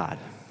of God.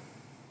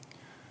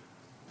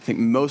 I think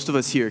most of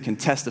us here can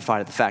testify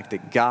to the fact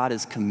that God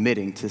is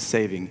committing to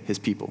saving his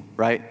people,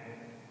 right?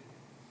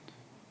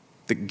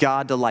 That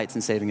God delights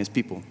in saving his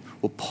people.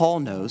 Well, Paul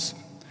knows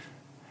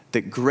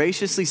that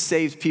graciously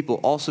saved people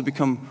also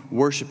become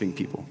worshiping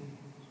people.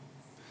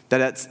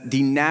 That's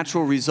the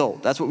natural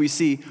result. That's what we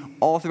see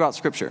all throughout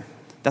Scripture.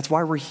 That's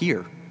why we're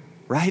here,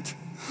 right?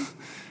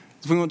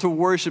 We want to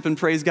worship and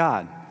praise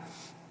God.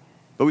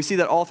 But we see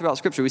that all throughout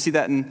Scripture. We see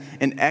that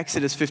in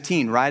Exodus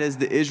 15, right as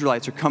the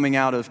Israelites are coming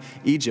out of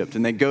Egypt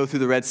and they go through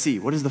the Red Sea.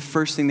 What is the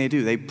first thing they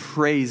do? They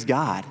praise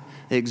God.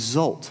 They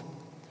exult.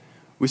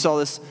 We saw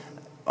this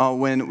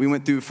when we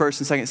went through 1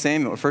 and 2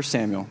 Samuel, or 1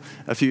 Samuel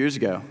a few years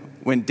ago.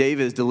 When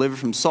David is delivered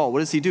from Saul, what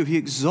does he do? He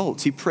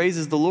exults. He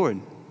praises the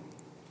Lord.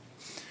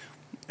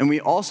 And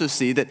we also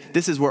see that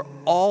this is where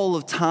all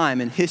of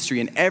time and history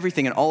and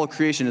everything and all of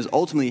creation is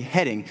ultimately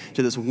heading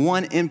to this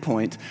one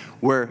endpoint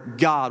where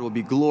God will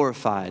be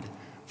glorified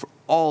for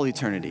all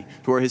eternity,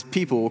 to where his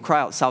people will cry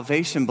out,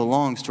 salvation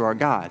belongs to our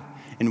God,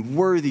 and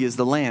worthy is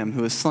the Lamb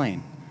who is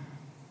slain.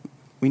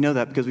 We know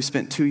that because we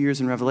spent 2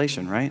 years in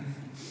Revelation, right?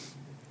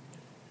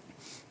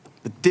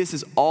 But this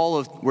is all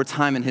of where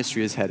time and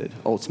history is headed,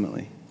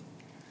 ultimately.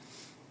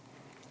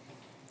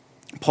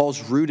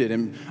 Paul's rooted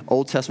in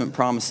Old Testament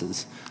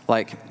promises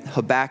like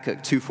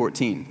Habakkuk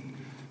 2:14.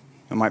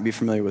 You might be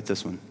familiar with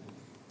this one.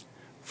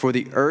 For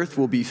the earth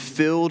will be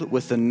filled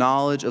with the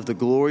knowledge of the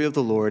glory of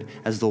the Lord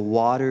as the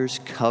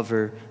waters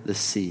cover the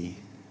sea.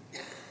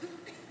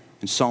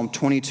 In Psalm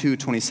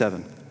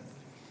 22:27,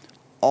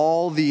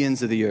 all the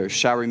ends of the earth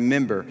shall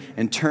remember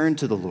and turn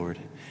to the Lord,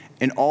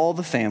 and all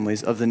the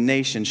families of the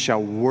nations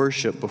shall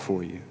worship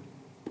before you.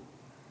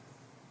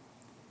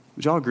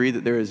 Would y'all agree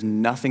that there is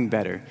nothing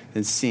better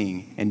than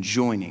seeing and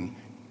joining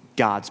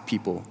God's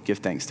people give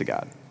thanks to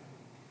God.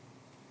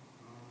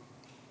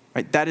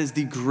 Right? That is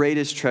the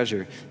greatest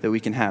treasure that we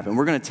can have. And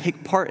we're going to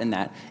take part in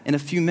that in a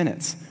few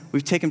minutes.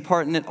 We've taken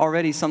part in it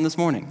already some this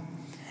morning.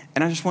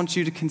 And I just want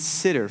you to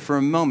consider for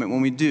a moment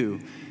when we do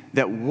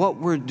that what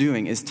we're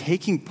doing is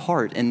taking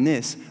part in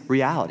this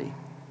reality.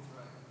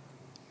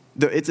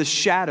 It's a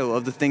shadow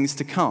of the things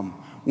to come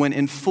when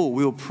in full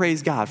we will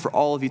praise God for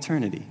all of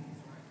eternity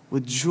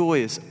with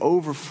joyous,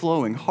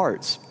 overflowing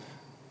hearts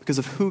because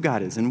of who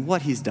God is and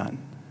what he's done.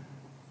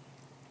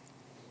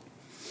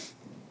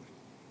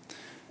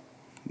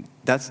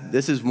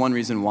 This is one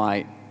reason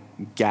why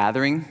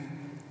gathering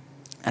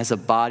as a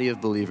body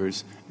of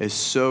believers is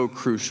so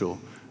crucial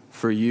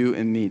for you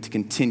and me to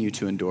continue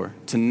to endure,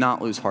 to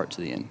not lose heart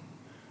to the end.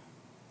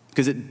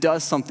 Because it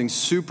does something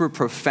super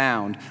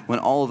profound when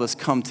all of us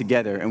come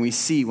together and we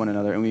see one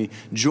another and we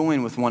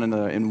join with one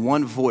another in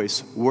one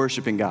voice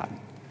worshiping God.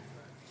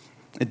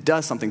 It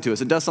does something to us.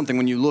 It does something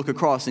when you look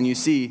across and you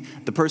see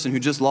the person who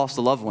just lost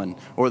a loved one,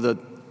 or the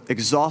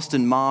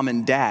exhausted mom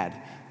and dad,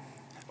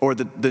 or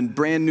the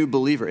brand new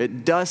believer.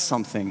 It does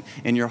something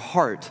in your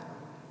heart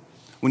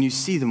when you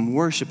see them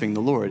worshiping the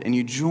Lord and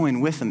you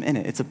join with them in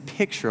it. It's a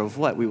picture of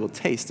what we will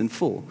taste in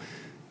full.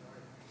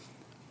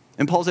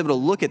 And Paul's able to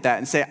look at that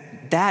and say,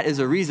 that is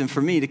a reason for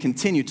me to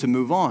continue to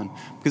move on,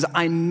 because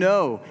I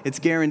know it's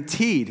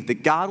guaranteed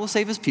that God will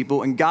save his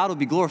people and God will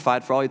be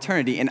glorified for all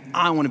eternity, and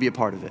I want to be a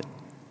part of it.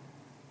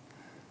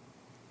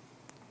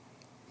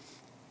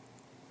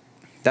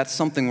 That's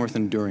something worth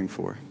enduring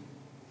for.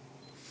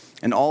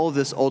 And all of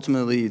this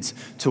ultimately leads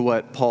to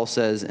what Paul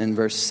says in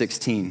verse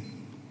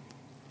 16.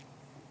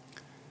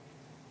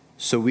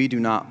 So we do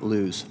not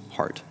lose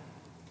heart.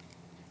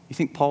 You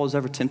think Paul was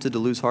ever tempted to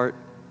lose heart?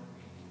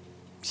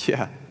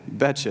 Yeah,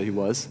 betcha he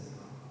was.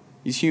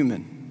 He's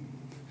human.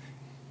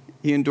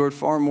 He endured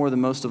far more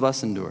than most of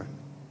us endure.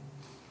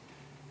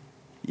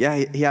 Yeah,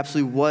 he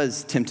absolutely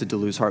was tempted to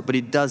lose heart, but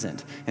he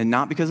doesn't. And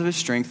not because of his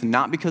strength,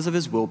 not because of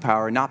his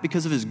willpower, not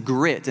because of his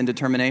grit and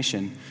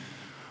determination,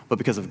 but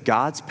because of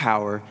God's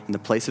power in the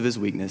place of his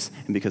weakness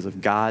and because of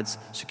God's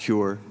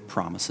secure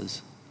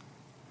promises.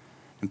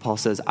 And Paul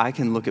says, I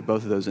can look at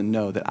both of those and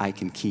know that I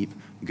can keep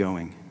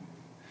going.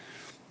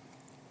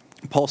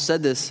 Paul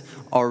said this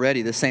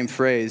already, the same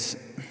phrase,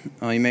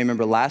 you may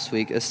remember last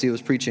week as Steve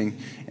was preaching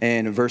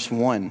in verse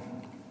 1.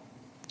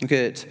 Look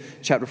at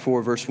chapter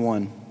 4, verse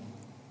 1.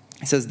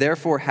 He says,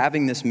 therefore,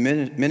 having this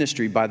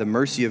ministry by the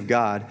mercy of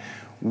God,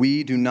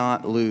 we do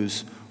not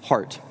lose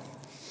heart.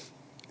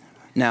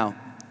 Now,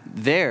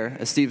 there,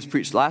 as Steve's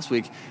preached last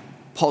week,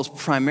 Paul's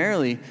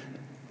primarily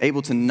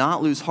able to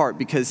not lose heart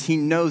because he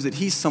knows that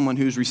he's someone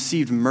who's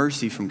received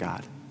mercy from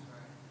God.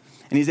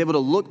 And he's able to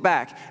look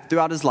back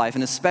throughout his life,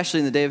 and especially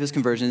in the day of his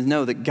conversion, and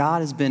know that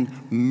God has been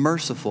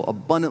merciful,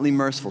 abundantly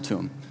merciful to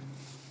him.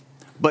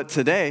 But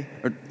today,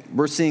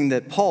 we're seeing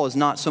that Paul is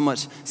not so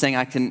much saying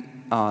I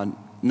can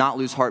not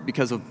lose heart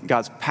because of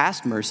God's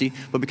past mercy,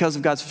 but because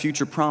of God's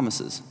future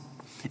promises.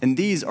 And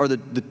these are the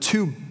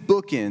two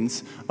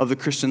bookends of the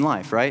Christian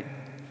life, right?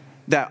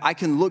 That I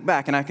can look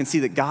back and I can see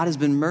that God has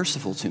been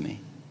merciful to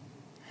me.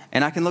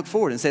 And I can look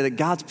forward and say that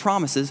God's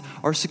promises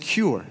are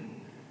secure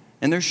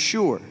and they're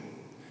sure.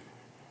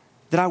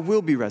 That I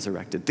will be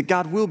resurrected, that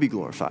God will be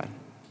glorified.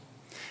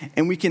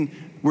 And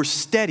we're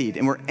steadied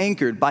and we're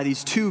anchored by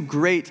these two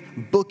great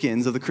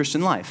bookends of the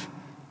Christian life.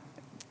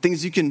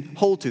 Things you can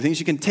hold to, things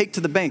you can take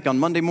to the bank on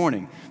Monday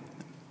morning.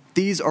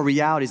 These are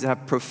realities that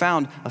have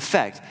profound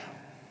effect.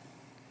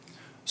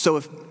 So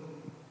if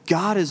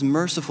God is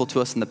merciful to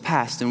us in the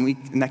past and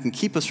that can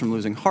keep us from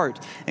losing heart,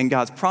 and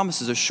God's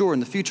promises are sure in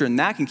the future and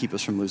that can keep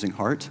us from losing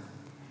heart,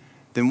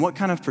 then what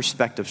kind of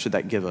perspective should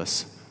that give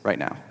us right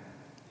now?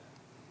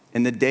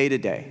 In the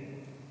day-to-day,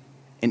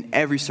 in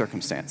every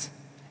circumstance,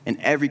 in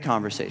every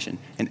conversation,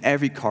 in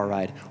every car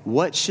ride,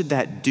 what should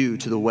that do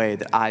to the way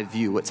that I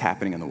view what's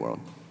happening in the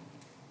world?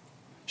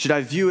 Should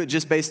I view it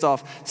just based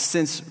off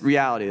sense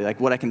reality,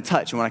 like what I can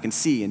touch and what I can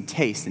see and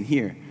taste and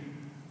hear?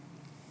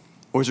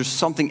 Or is there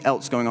something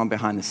else going on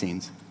behind the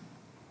scenes?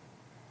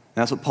 And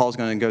that's what Paul's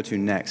going to go to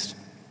next.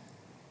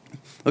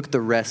 Look at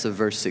the rest of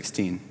verse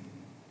 16.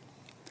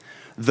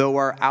 Though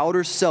our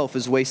outer self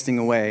is wasting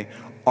away,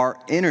 our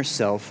inner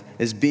self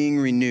is being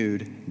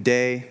renewed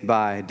day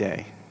by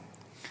day.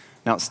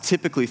 Now, it's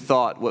typically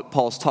thought what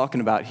Paul's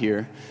talking about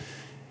here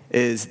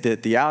is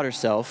that the outer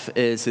self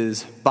is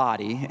his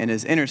body and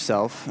his inner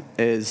self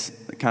is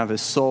kind of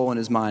his soul and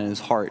his mind and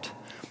his heart.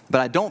 But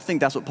I don't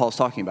think that's what Paul's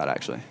talking about,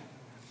 actually.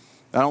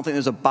 I don't think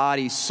there's a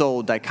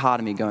body-soul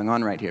dichotomy going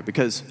on right here,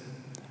 because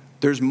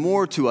there's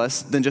more to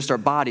us than just our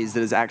bodies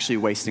that is actually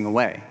wasting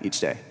away each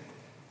day.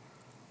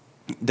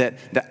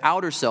 That the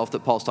outer self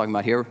that Paul's talking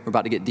about here, we're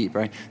about to get deep,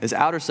 right? This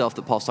outer self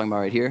that Paul's talking about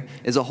right here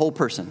is a whole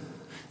person.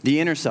 The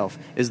inner self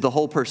is the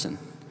whole person.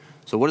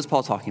 So what is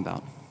Paul talking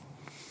about?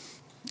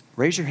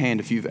 Raise your hand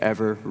if you've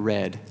ever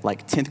read,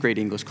 like 10th grade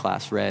English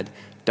class read,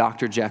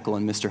 Dr. Jekyll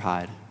and Mr.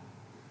 Hyde.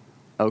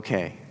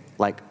 Okay,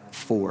 like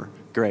 4.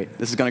 Great,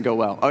 this is going to go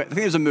well. I think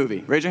there's a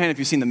movie. Raise your hand if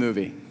you've seen the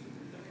movie.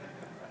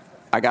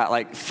 I got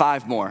like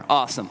 5 more.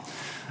 Awesome.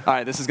 All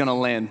right, this is going to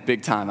land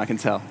big time, I can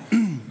tell.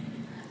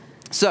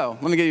 So,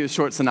 let me give you a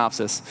short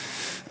synopsis.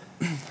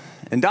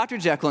 In Dr.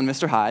 Jekyll and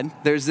Mr. Hyde,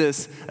 there's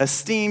this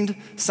esteemed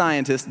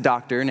scientist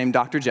doctor named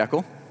Dr.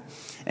 Jekyll,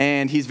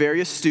 and he's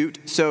very astute,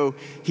 so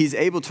he's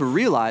able to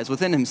realize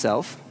within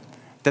himself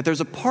that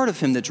there's a part of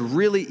him that's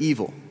really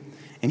evil,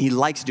 and he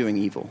likes doing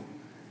evil.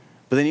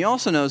 But then he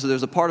also knows that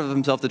there's a part of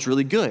himself that's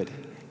really good,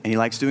 and he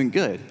likes doing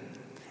good.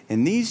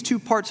 And these 2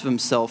 parts of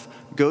himself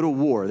go to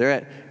war. They're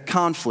at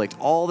conflict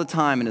all the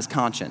time in his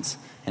conscience.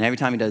 And every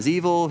time he does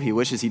evil, he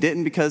wishes he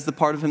didn't because the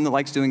part of him that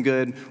likes doing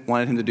good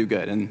wanted him to do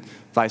good, and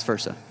vice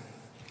versa.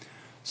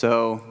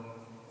 So,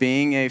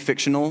 being a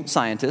fictional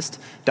scientist,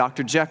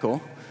 Dr.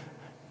 Jekyll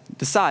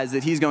decides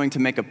that he's going to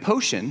make a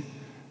potion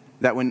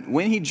that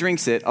when he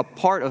drinks it, a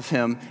part of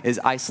him is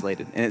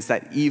isolated, and it's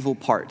that evil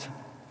part.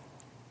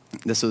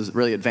 This was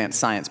really advanced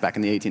science back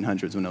in the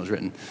 1800s when it was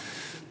written.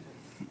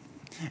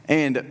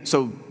 And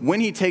so when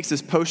he takes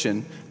this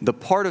potion, the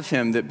part of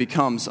him that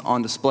becomes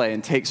on display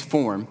and takes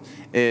form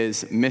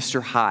is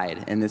Mr.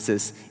 Hyde, and it's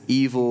this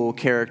evil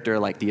character,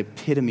 like the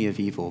epitome of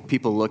evil.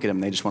 People look at him,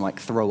 they just want to like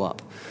throw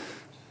up.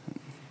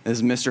 This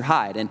is Mr.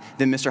 Hyde, and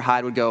then Mr.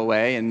 Hyde would go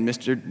away, and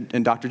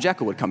Dr.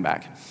 Jekyll would come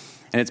back.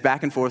 And it's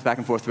back and forth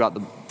throughout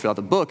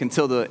the book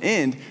until the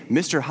end.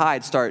 Mr.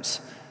 Hyde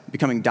starts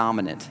becoming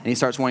dominant, and he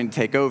starts wanting to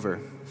take over.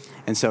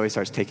 And so he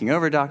starts taking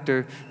over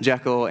Dr.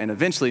 Jekyll, and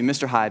eventually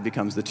Mr. Hyde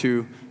becomes the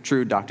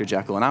true Dr.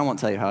 Jekyll. And I won't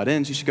tell you how it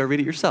ends. You should go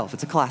read it yourself.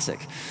 It's a classic.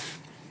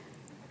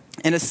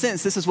 In a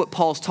sense, this is what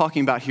Paul's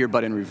talking about here,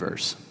 but in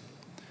reverse.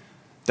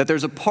 That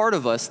there's a part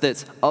of us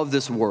that's of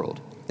this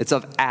world. It's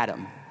of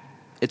Adam.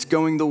 It's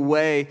going the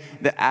way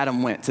that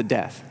Adam went to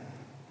death.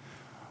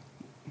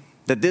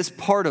 That this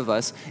part of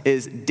us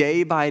is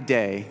day by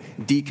day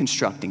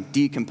deconstructing,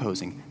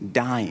 decomposing,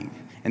 dying.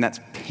 And that's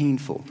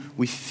painful.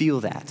 We feel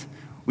that.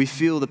 We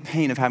feel the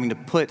pain of having to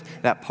put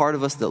that part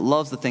of us that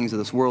loves the things of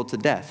this world to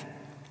death.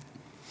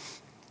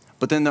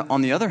 But then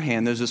on the other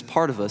hand, there's this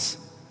part of us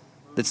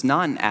that's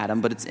not in Adam,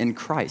 but it's in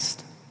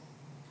Christ.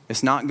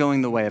 It's not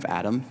going the way of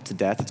Adam to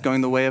death. It's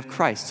going the way of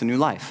Christ to new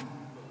life.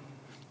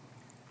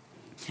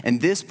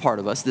 And this part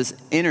of us, this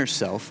inner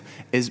self,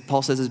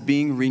 Paul says, is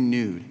being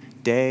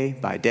renewed day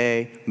by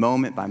day,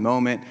 moment by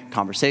moment,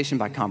 conversation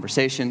by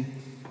conversation.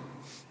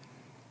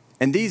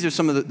 And this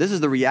is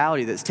the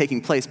reality that's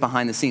taking place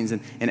behind the scenes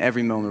in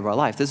every moment of our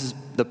life. This is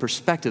the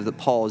perspective that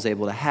Paul is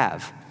able to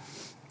have.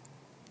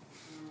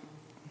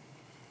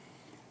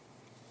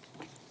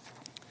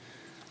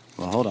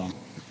 Well, hold on.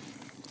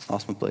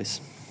 Lost my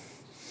place.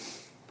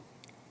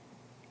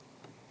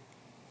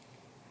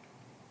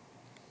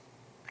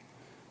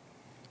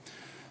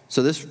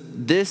 So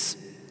this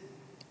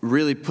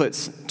really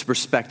puts to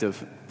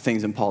perspective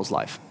things in Paul's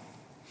life.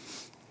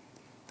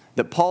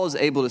 That Paul is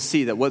able to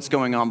see that what's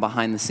going on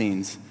behind the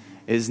scenes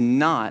is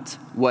not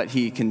what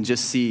he can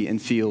just see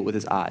and feel with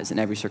his eyes in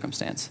every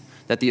circumstance.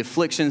 That the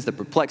afflictions, the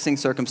perplexing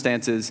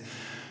circumstances,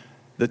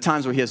 the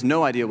times where he has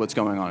no idea what's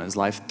going on in his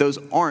life, those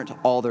aren't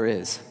all there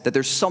is. That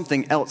there's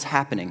something else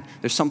happening.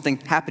 There's something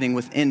happening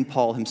within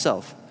Paul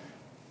himself.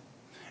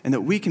 And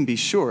that we can be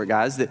sure,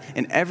 guys, that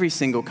in every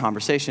single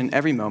conversation,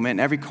 every moment,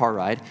 every car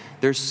ride,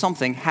 there's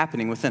something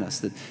happening within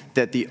us.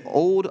 That the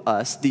old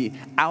us, the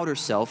outer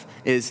self,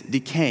 is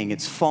decaying.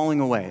 It's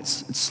falling away.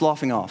 It's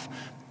sloughing off.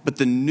 But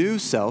the new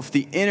self,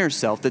 the inner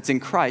self that's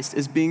in Christ,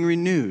 is being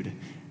renewed.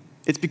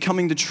 It's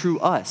becoming the true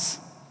us.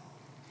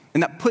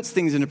 And that puts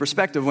things into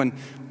perspective when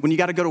you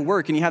got to go to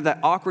work and you have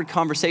that awkward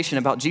conversation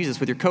about Jesus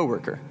with your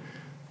coworker,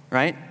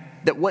 right?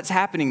 That what's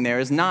happening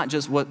there is not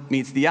just what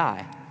meets the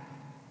eye.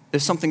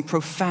 There's something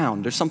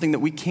profound. There's something that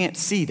we can't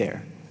see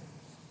there.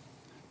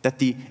 That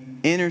the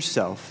inner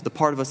self, the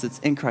part of us that's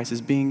in Christ, is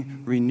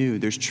being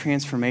renewed. There's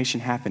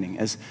transformation happening.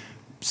 As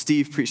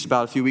Steve preached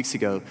about a few weeks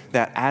ago,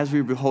 that as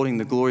we were beholding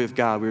the glory of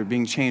God, we were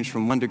being changed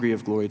from one degree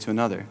of glory to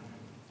another.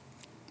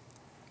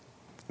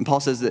 And Paul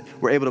says that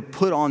we're able to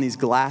put on these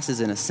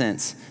glasses, in a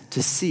sense,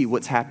 to see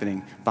what's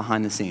happening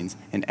behind the scenes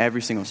in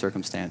every single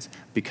circumstance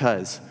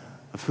because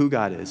of who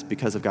God is,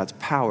 because of God's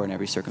power in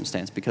every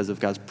circumstance, because of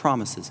God's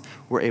promises.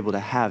 We're able to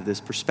have this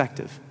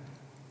perspective.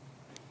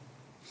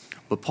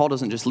 But Paul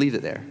doesn't just leave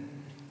it there.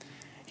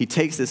 He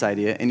takes this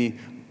idea and he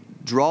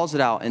draws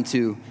it out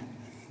into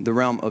the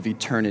realm of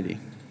eternity.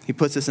 He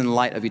puts this in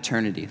light of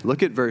eternity.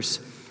 Look at verse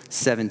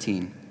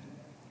 17.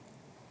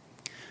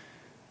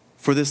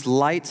 For this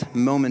light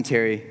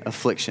momentary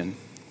affliction.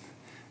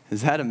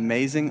 Is that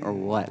amazing or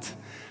what?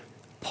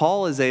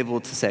 Paul is able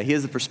to say, he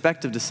has the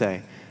perspective to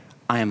say,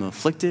 I am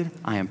afflicted,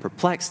 I am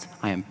perplexed,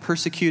 I am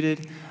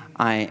persecuted,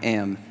 I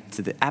am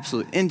to the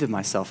absolute end of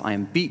myself, I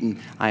am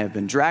beaten, I have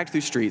been dragged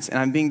through streets, and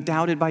I'm being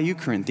doubted by you,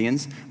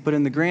 Corinthians, but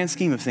in the grand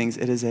scheme of things,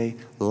 it is a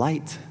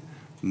light,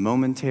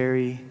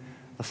 momentary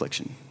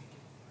affliction.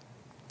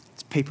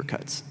 It's paper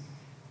cuts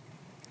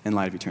in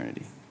light of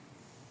eternity.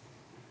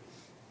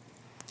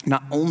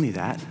 Not only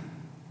that,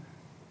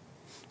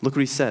 look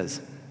what he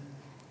says.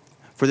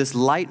 For this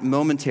light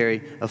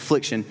momentary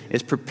affliction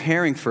is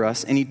preparing for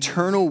us an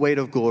eternal weight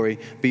of glory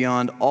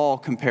beyond all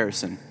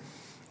comparison.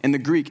 In the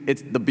Greek,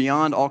 it's the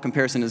beyond all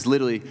comparison is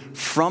literally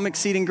from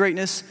exceeding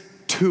greatness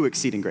to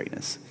exceeding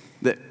greatness.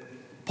 That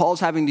Paul's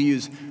having to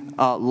use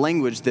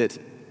language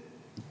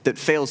that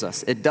fails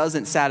us. It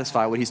doesn't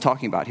satisfy what he's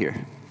talking about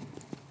here.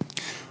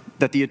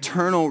 That the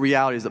eternal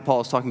realities that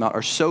Paul is talking about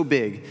are so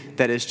big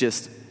that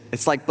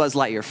it's like Buzz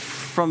Lightyear,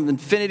 from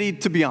infinity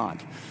to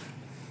beyond.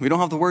 We don't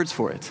have the words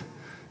for it.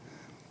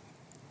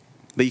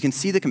 But you can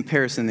see the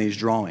comparison that he's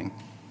drawing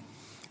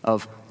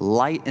of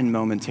light and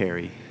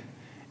momentary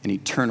and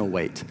eternal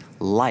weight.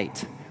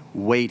 Light,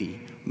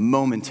 weighty,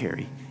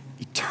 momentary,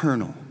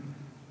 eternal.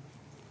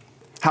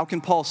 How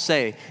can Paul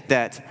say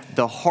that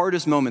the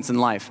hardest moments in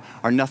life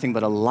are nothing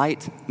but a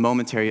light,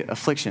 momentary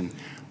affliction?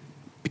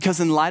 Because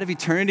in light of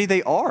eternity,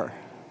 they are.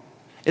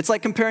 It's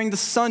like comparing the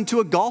sun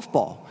to a golf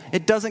ball.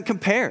 It doesn't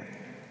compare.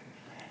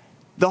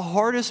 The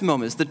hardest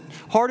moments, the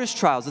hardest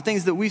trials, the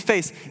things that we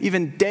face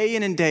even day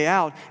in and day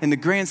out in the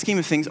grand scheme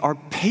of things are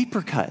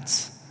paper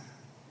cuts.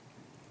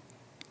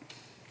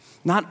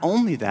 Not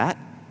only that,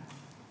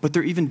 but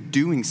they're even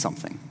doing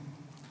something.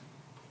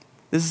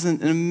 This is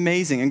an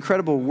amazing,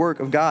 incredible work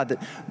of God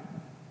that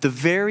the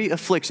very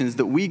afflictions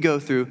that we go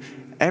through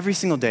every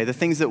single day, the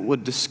things that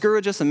would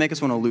discourage us and make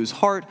us want to lose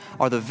heart,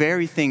 are the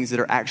very things that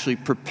are actually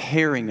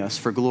preparing us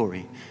for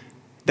glory.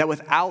 That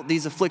without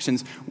these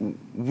afflictions,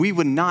 we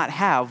would not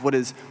have what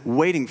is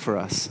waiting for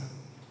us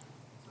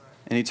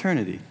in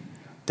eternity.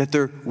 That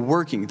they're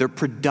working, they're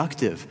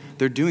productive,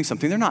 they're doing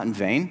something. They're not in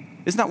vain.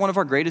 Isn't that one of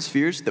our greatest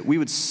fears, that we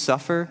would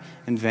suffer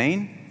in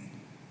vain?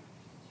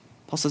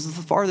 Paul says it's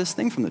the farthest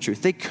thing from the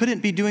truth. They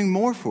couldn't be doing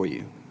more for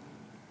you.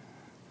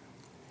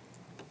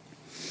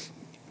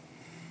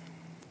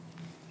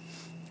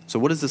 So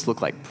what does this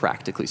look like,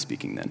 practically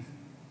speaking, then?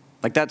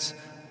 Like, that's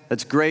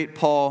great,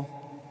 Paul.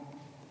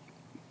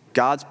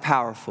 God's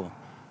powerful.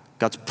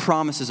 God's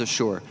promises are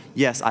sure.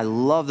 Yes, I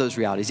love those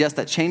realities. Yes,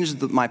 that changes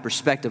my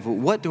perspective. But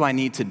what do I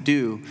need to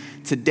do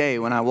today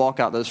when I walk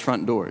out those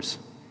front doors?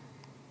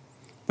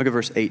 Look at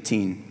verse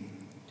 18.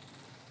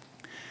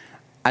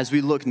 As we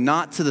look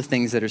not to the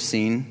things that are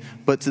seen,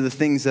 but to the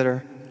things that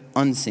are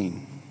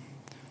unseen.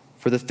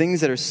 For the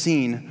things that are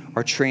seen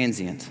are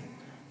transient,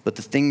 but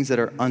the things that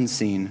are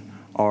unseen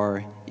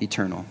are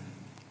eternal.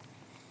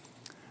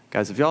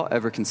 Guys, have y'all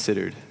ever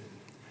considered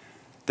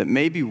that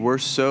maybe we're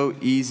so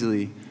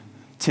easily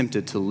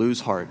tempted to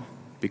lose heart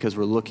because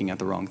we're looking at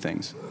the wrong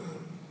things?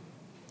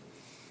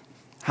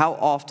 How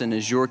often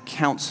is your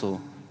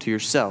counsel to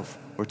yourself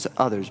or to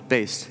others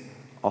based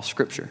off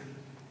Scripture?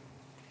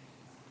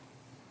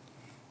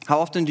 How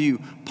often do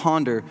you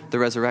ponder the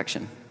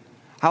resurrection?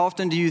 How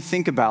often do you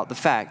think about the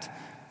fact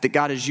that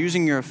God is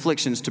using your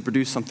afflictions to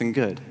produce something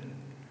good?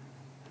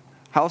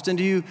 How often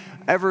do you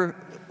ever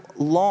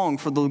long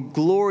for the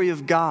glory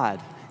of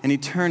God and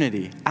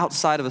eternity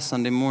outside of a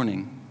Sunday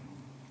morning?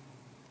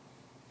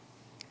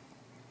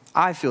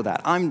 I feel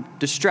that. I'm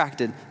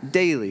distracted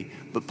daily.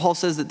 But Paul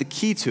says that the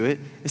key to it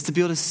is to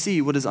be able to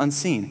see what is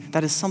unseen.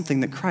 That is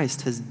something that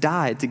Christ has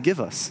died to give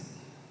us.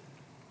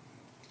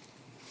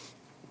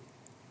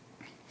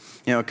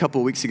 You know, a couple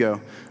of weeks ago,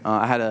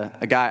 I had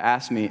a guy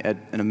ask me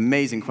an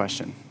amazing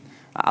question.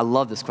 I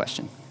love this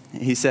question.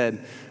 He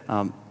said,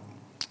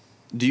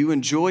 do you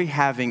enjoy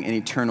having an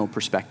eternal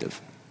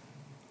perspective?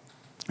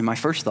 And my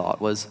first thought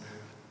was,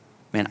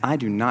 man, I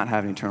do not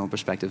have an eternal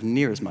perspective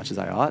near as much as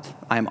I ought.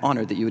 I am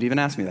honored that you would even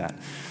ask me that.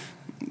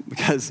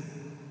 Because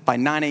by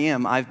 9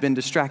 a.m., I've been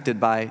distracted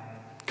by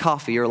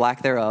coffee or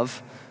lack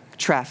thereof,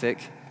 traffic,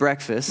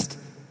 breakfast,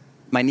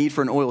 my need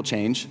for an oil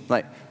change.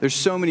 Like, there's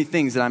so many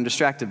things that I'm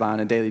distracted by on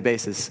a daily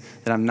basis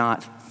that I'm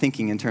not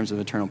thinking in terms of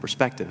eternal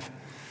perspective.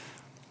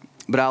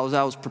 But as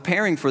I was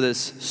preparing for this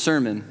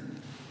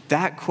sermon,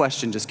 that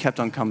question just kept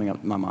on coming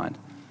up in my mind.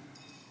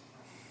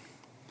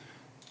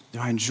 Do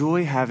I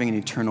enjoy having an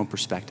eternal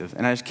perspective?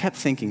 And I just kept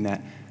thinking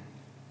that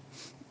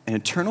an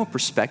eternal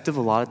perspective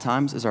a lot of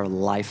times is our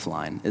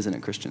lifeline, isn't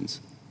it, Christians?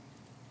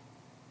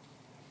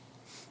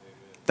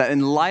 That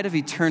in light of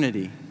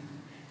eternity,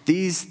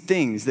 these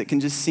things that can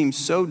just seem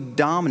so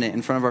dominant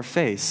in front of our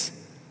face,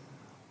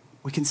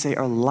 we can say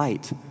are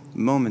light,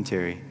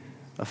 momentary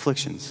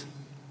afflictions.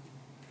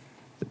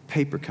 The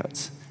paper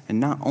cuts. And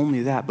not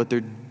only that, but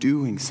they're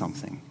doing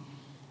something.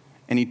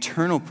 An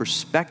eternal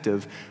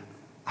perspective,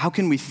 how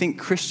can we think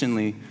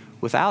Christianly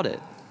without it?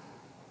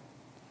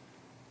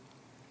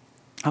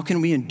 How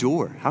can we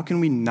endure? How can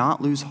we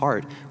not lose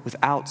heart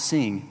without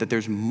seeing that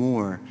there's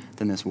more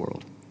than this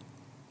world?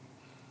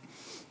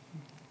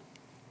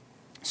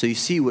 So you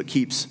see what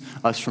keeps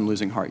us from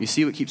losing heart. You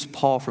see what keeps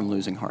Paul from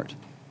losing heart.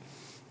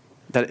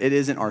 That it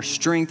isn't our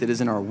strength, it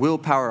isn't our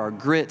willpower, our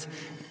grit.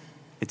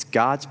 It's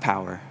God's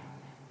power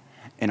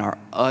and our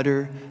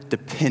utter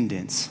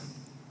dependence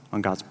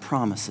on God's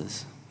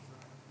promises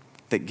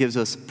that gives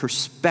us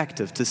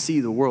perspective to see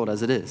the world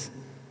as it is,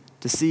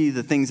 to see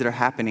the things that are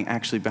happening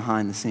actually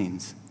behind the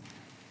scenes.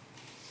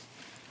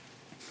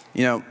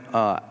 You know,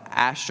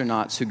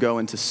 astronauts who go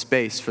into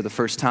space for the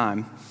first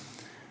time,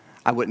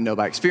 I wouldn't know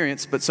by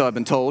experience, but so I've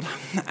been told,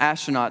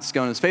 astronauts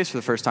going into space for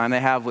the first time, they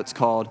have what's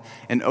called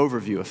an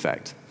overview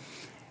effect.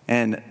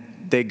 And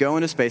they go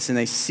into space and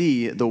they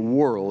see the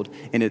world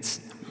in its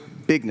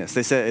bigness.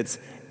 They said it's,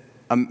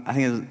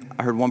 I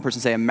heard one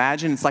person say,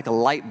 imagine it's like a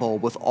light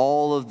bulb with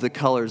all of the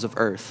colors of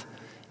Earth.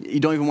 You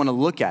don't even want to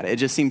look at it. It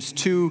just seems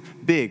too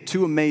big,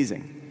 too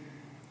amazing.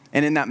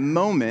 And in that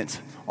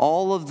moment,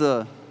 all of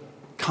the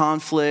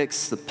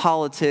conflicts, the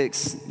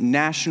politics,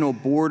 national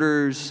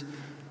borders,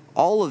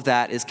 all of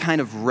that is kind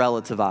of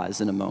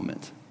relativized in a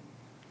moment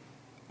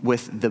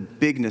with the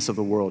bigness of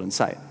the world in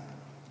sight.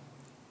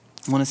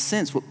 Well, in a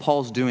sense, what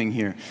Paul's doing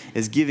here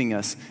is giving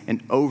us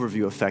an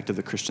overview effect of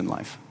the Christian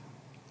life.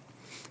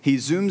 He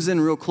zooms in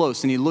real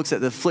close and he looks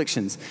at the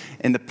afflictions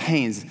and the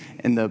pains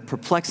and the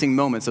perplexing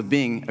moments of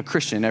being a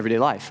Christian in everyday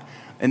life.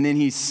 And then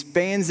he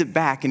spans it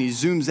back and he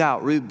zooms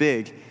out really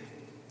big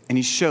and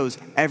he shows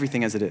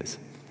everything as it is.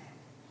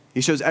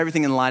 He shows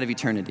everything in light of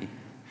eternity.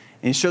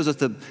 And he shows us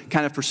the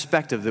kind of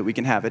perspective that we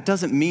can have. It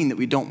doesn't mean that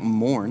we don't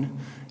mourn.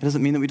 It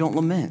doesn't mean that we don't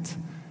lament.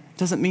 It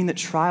doesn't mean that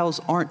trials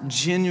aren't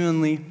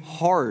genuinely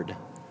hard.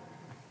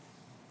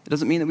 It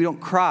doesn't mean that we don't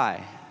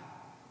cry.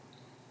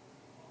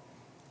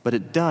 But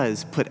it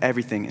does put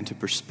everything into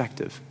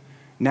perspective.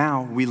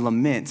 Now we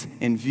lament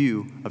in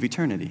view of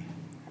eternity.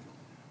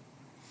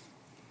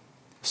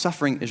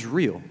 Suffering is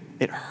real.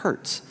 It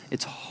hurts.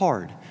 It's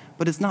hard.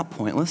 But it's not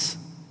pointless.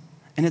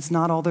 And it's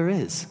not all there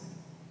is.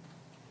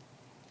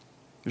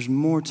 There's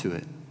more to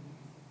it.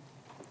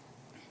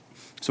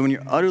 So when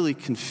you're utterly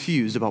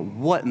confused about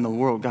what in the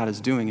world God is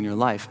doing in your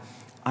life,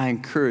 I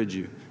encourage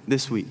you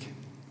this week,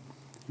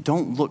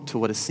 don't look to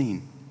what is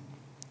seen.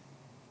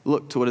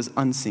 Look to what is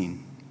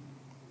unseen.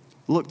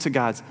 Look to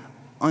God's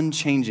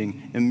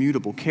unchanging,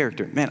 immutable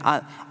character. Man,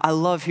 I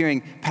love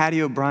hearing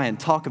Patty O'Brien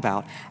talk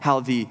about how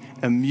the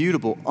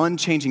immutable,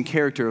 unchanging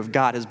character of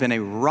God has been a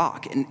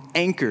rock, an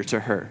anchor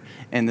to her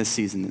in this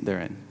season that they're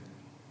in.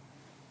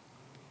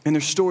 And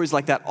there's stories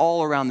like that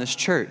all around this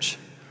church.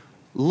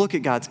 Look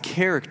at God's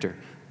character.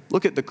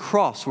 Look at the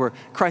cross where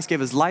Christ gave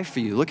his life for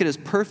you. Look at his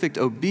perfect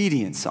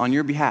obedience on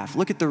your behalf.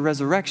 Look at the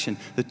resurrection,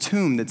 the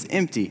tomb that's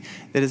empty,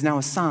 that is now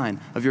a sign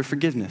of your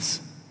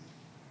forgiveness.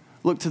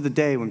 Look to the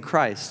day when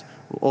Christ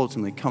will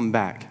ultimately come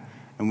back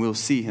and we'll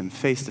see him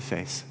face to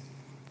face.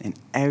 And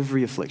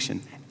every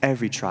affliction,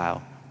 every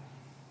trial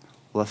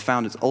will have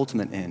found its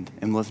ultimate end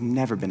and will have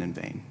never been in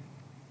vain.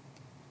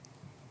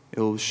 It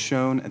will be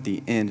shown at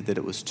the end that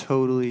it was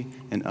totally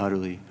and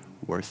utterly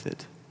worth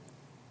it.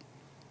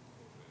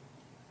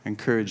 I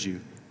encourage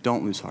you,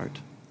 don't lose heart.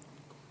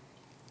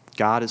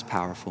 God is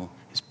powerful.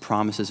 His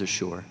promises are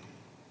sure.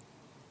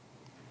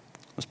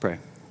 Let's pray.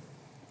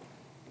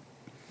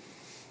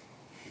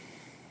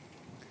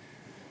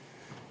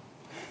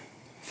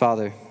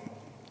 Father,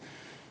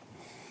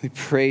 we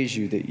praise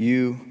you that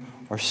you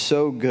are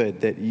so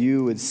good that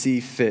you would see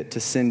fit to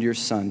send your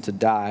Son to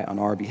die on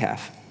our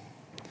behalf.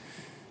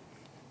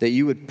 That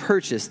you would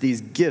purchase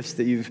these gifts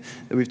that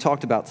we've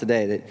talked about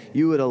today, that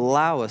you would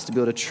allow us to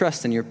be able to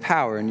trust in your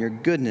power and your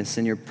goodness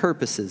and your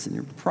purposes and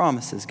your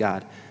promises,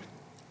 God.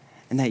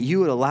 And that you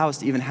would allow us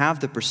to even have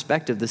the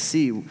perspective to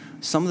see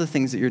some of the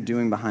things that you're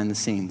doing behind the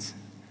scenes.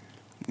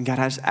 And God,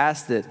 I just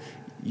ask that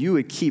you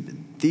would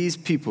keep these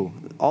people,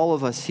 all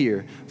of us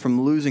here,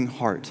 from losing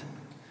heart.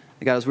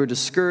 God, as we're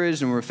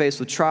discouraged and we're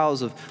faced with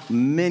trials of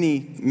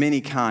many,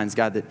 many kinds,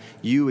 God, that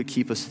you would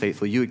keep us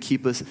faithful. You would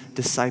keep us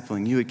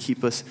discipling. You would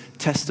keep us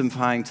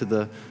testifying to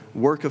the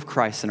work of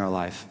Christ in our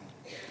life.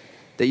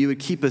 That you would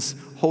keep us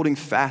holding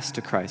fast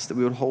to Christ, that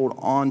we would hold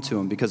on to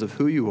him because of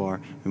who you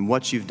are and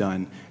what you've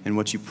done and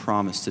what you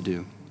promised to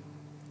do.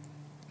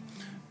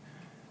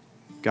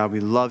 God,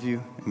 we love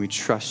you and we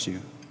trust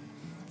you.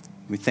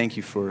 We thank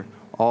you for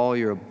all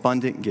your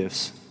abundant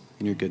gifts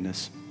and your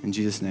goodness. In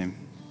Jesus' name,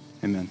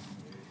 amen.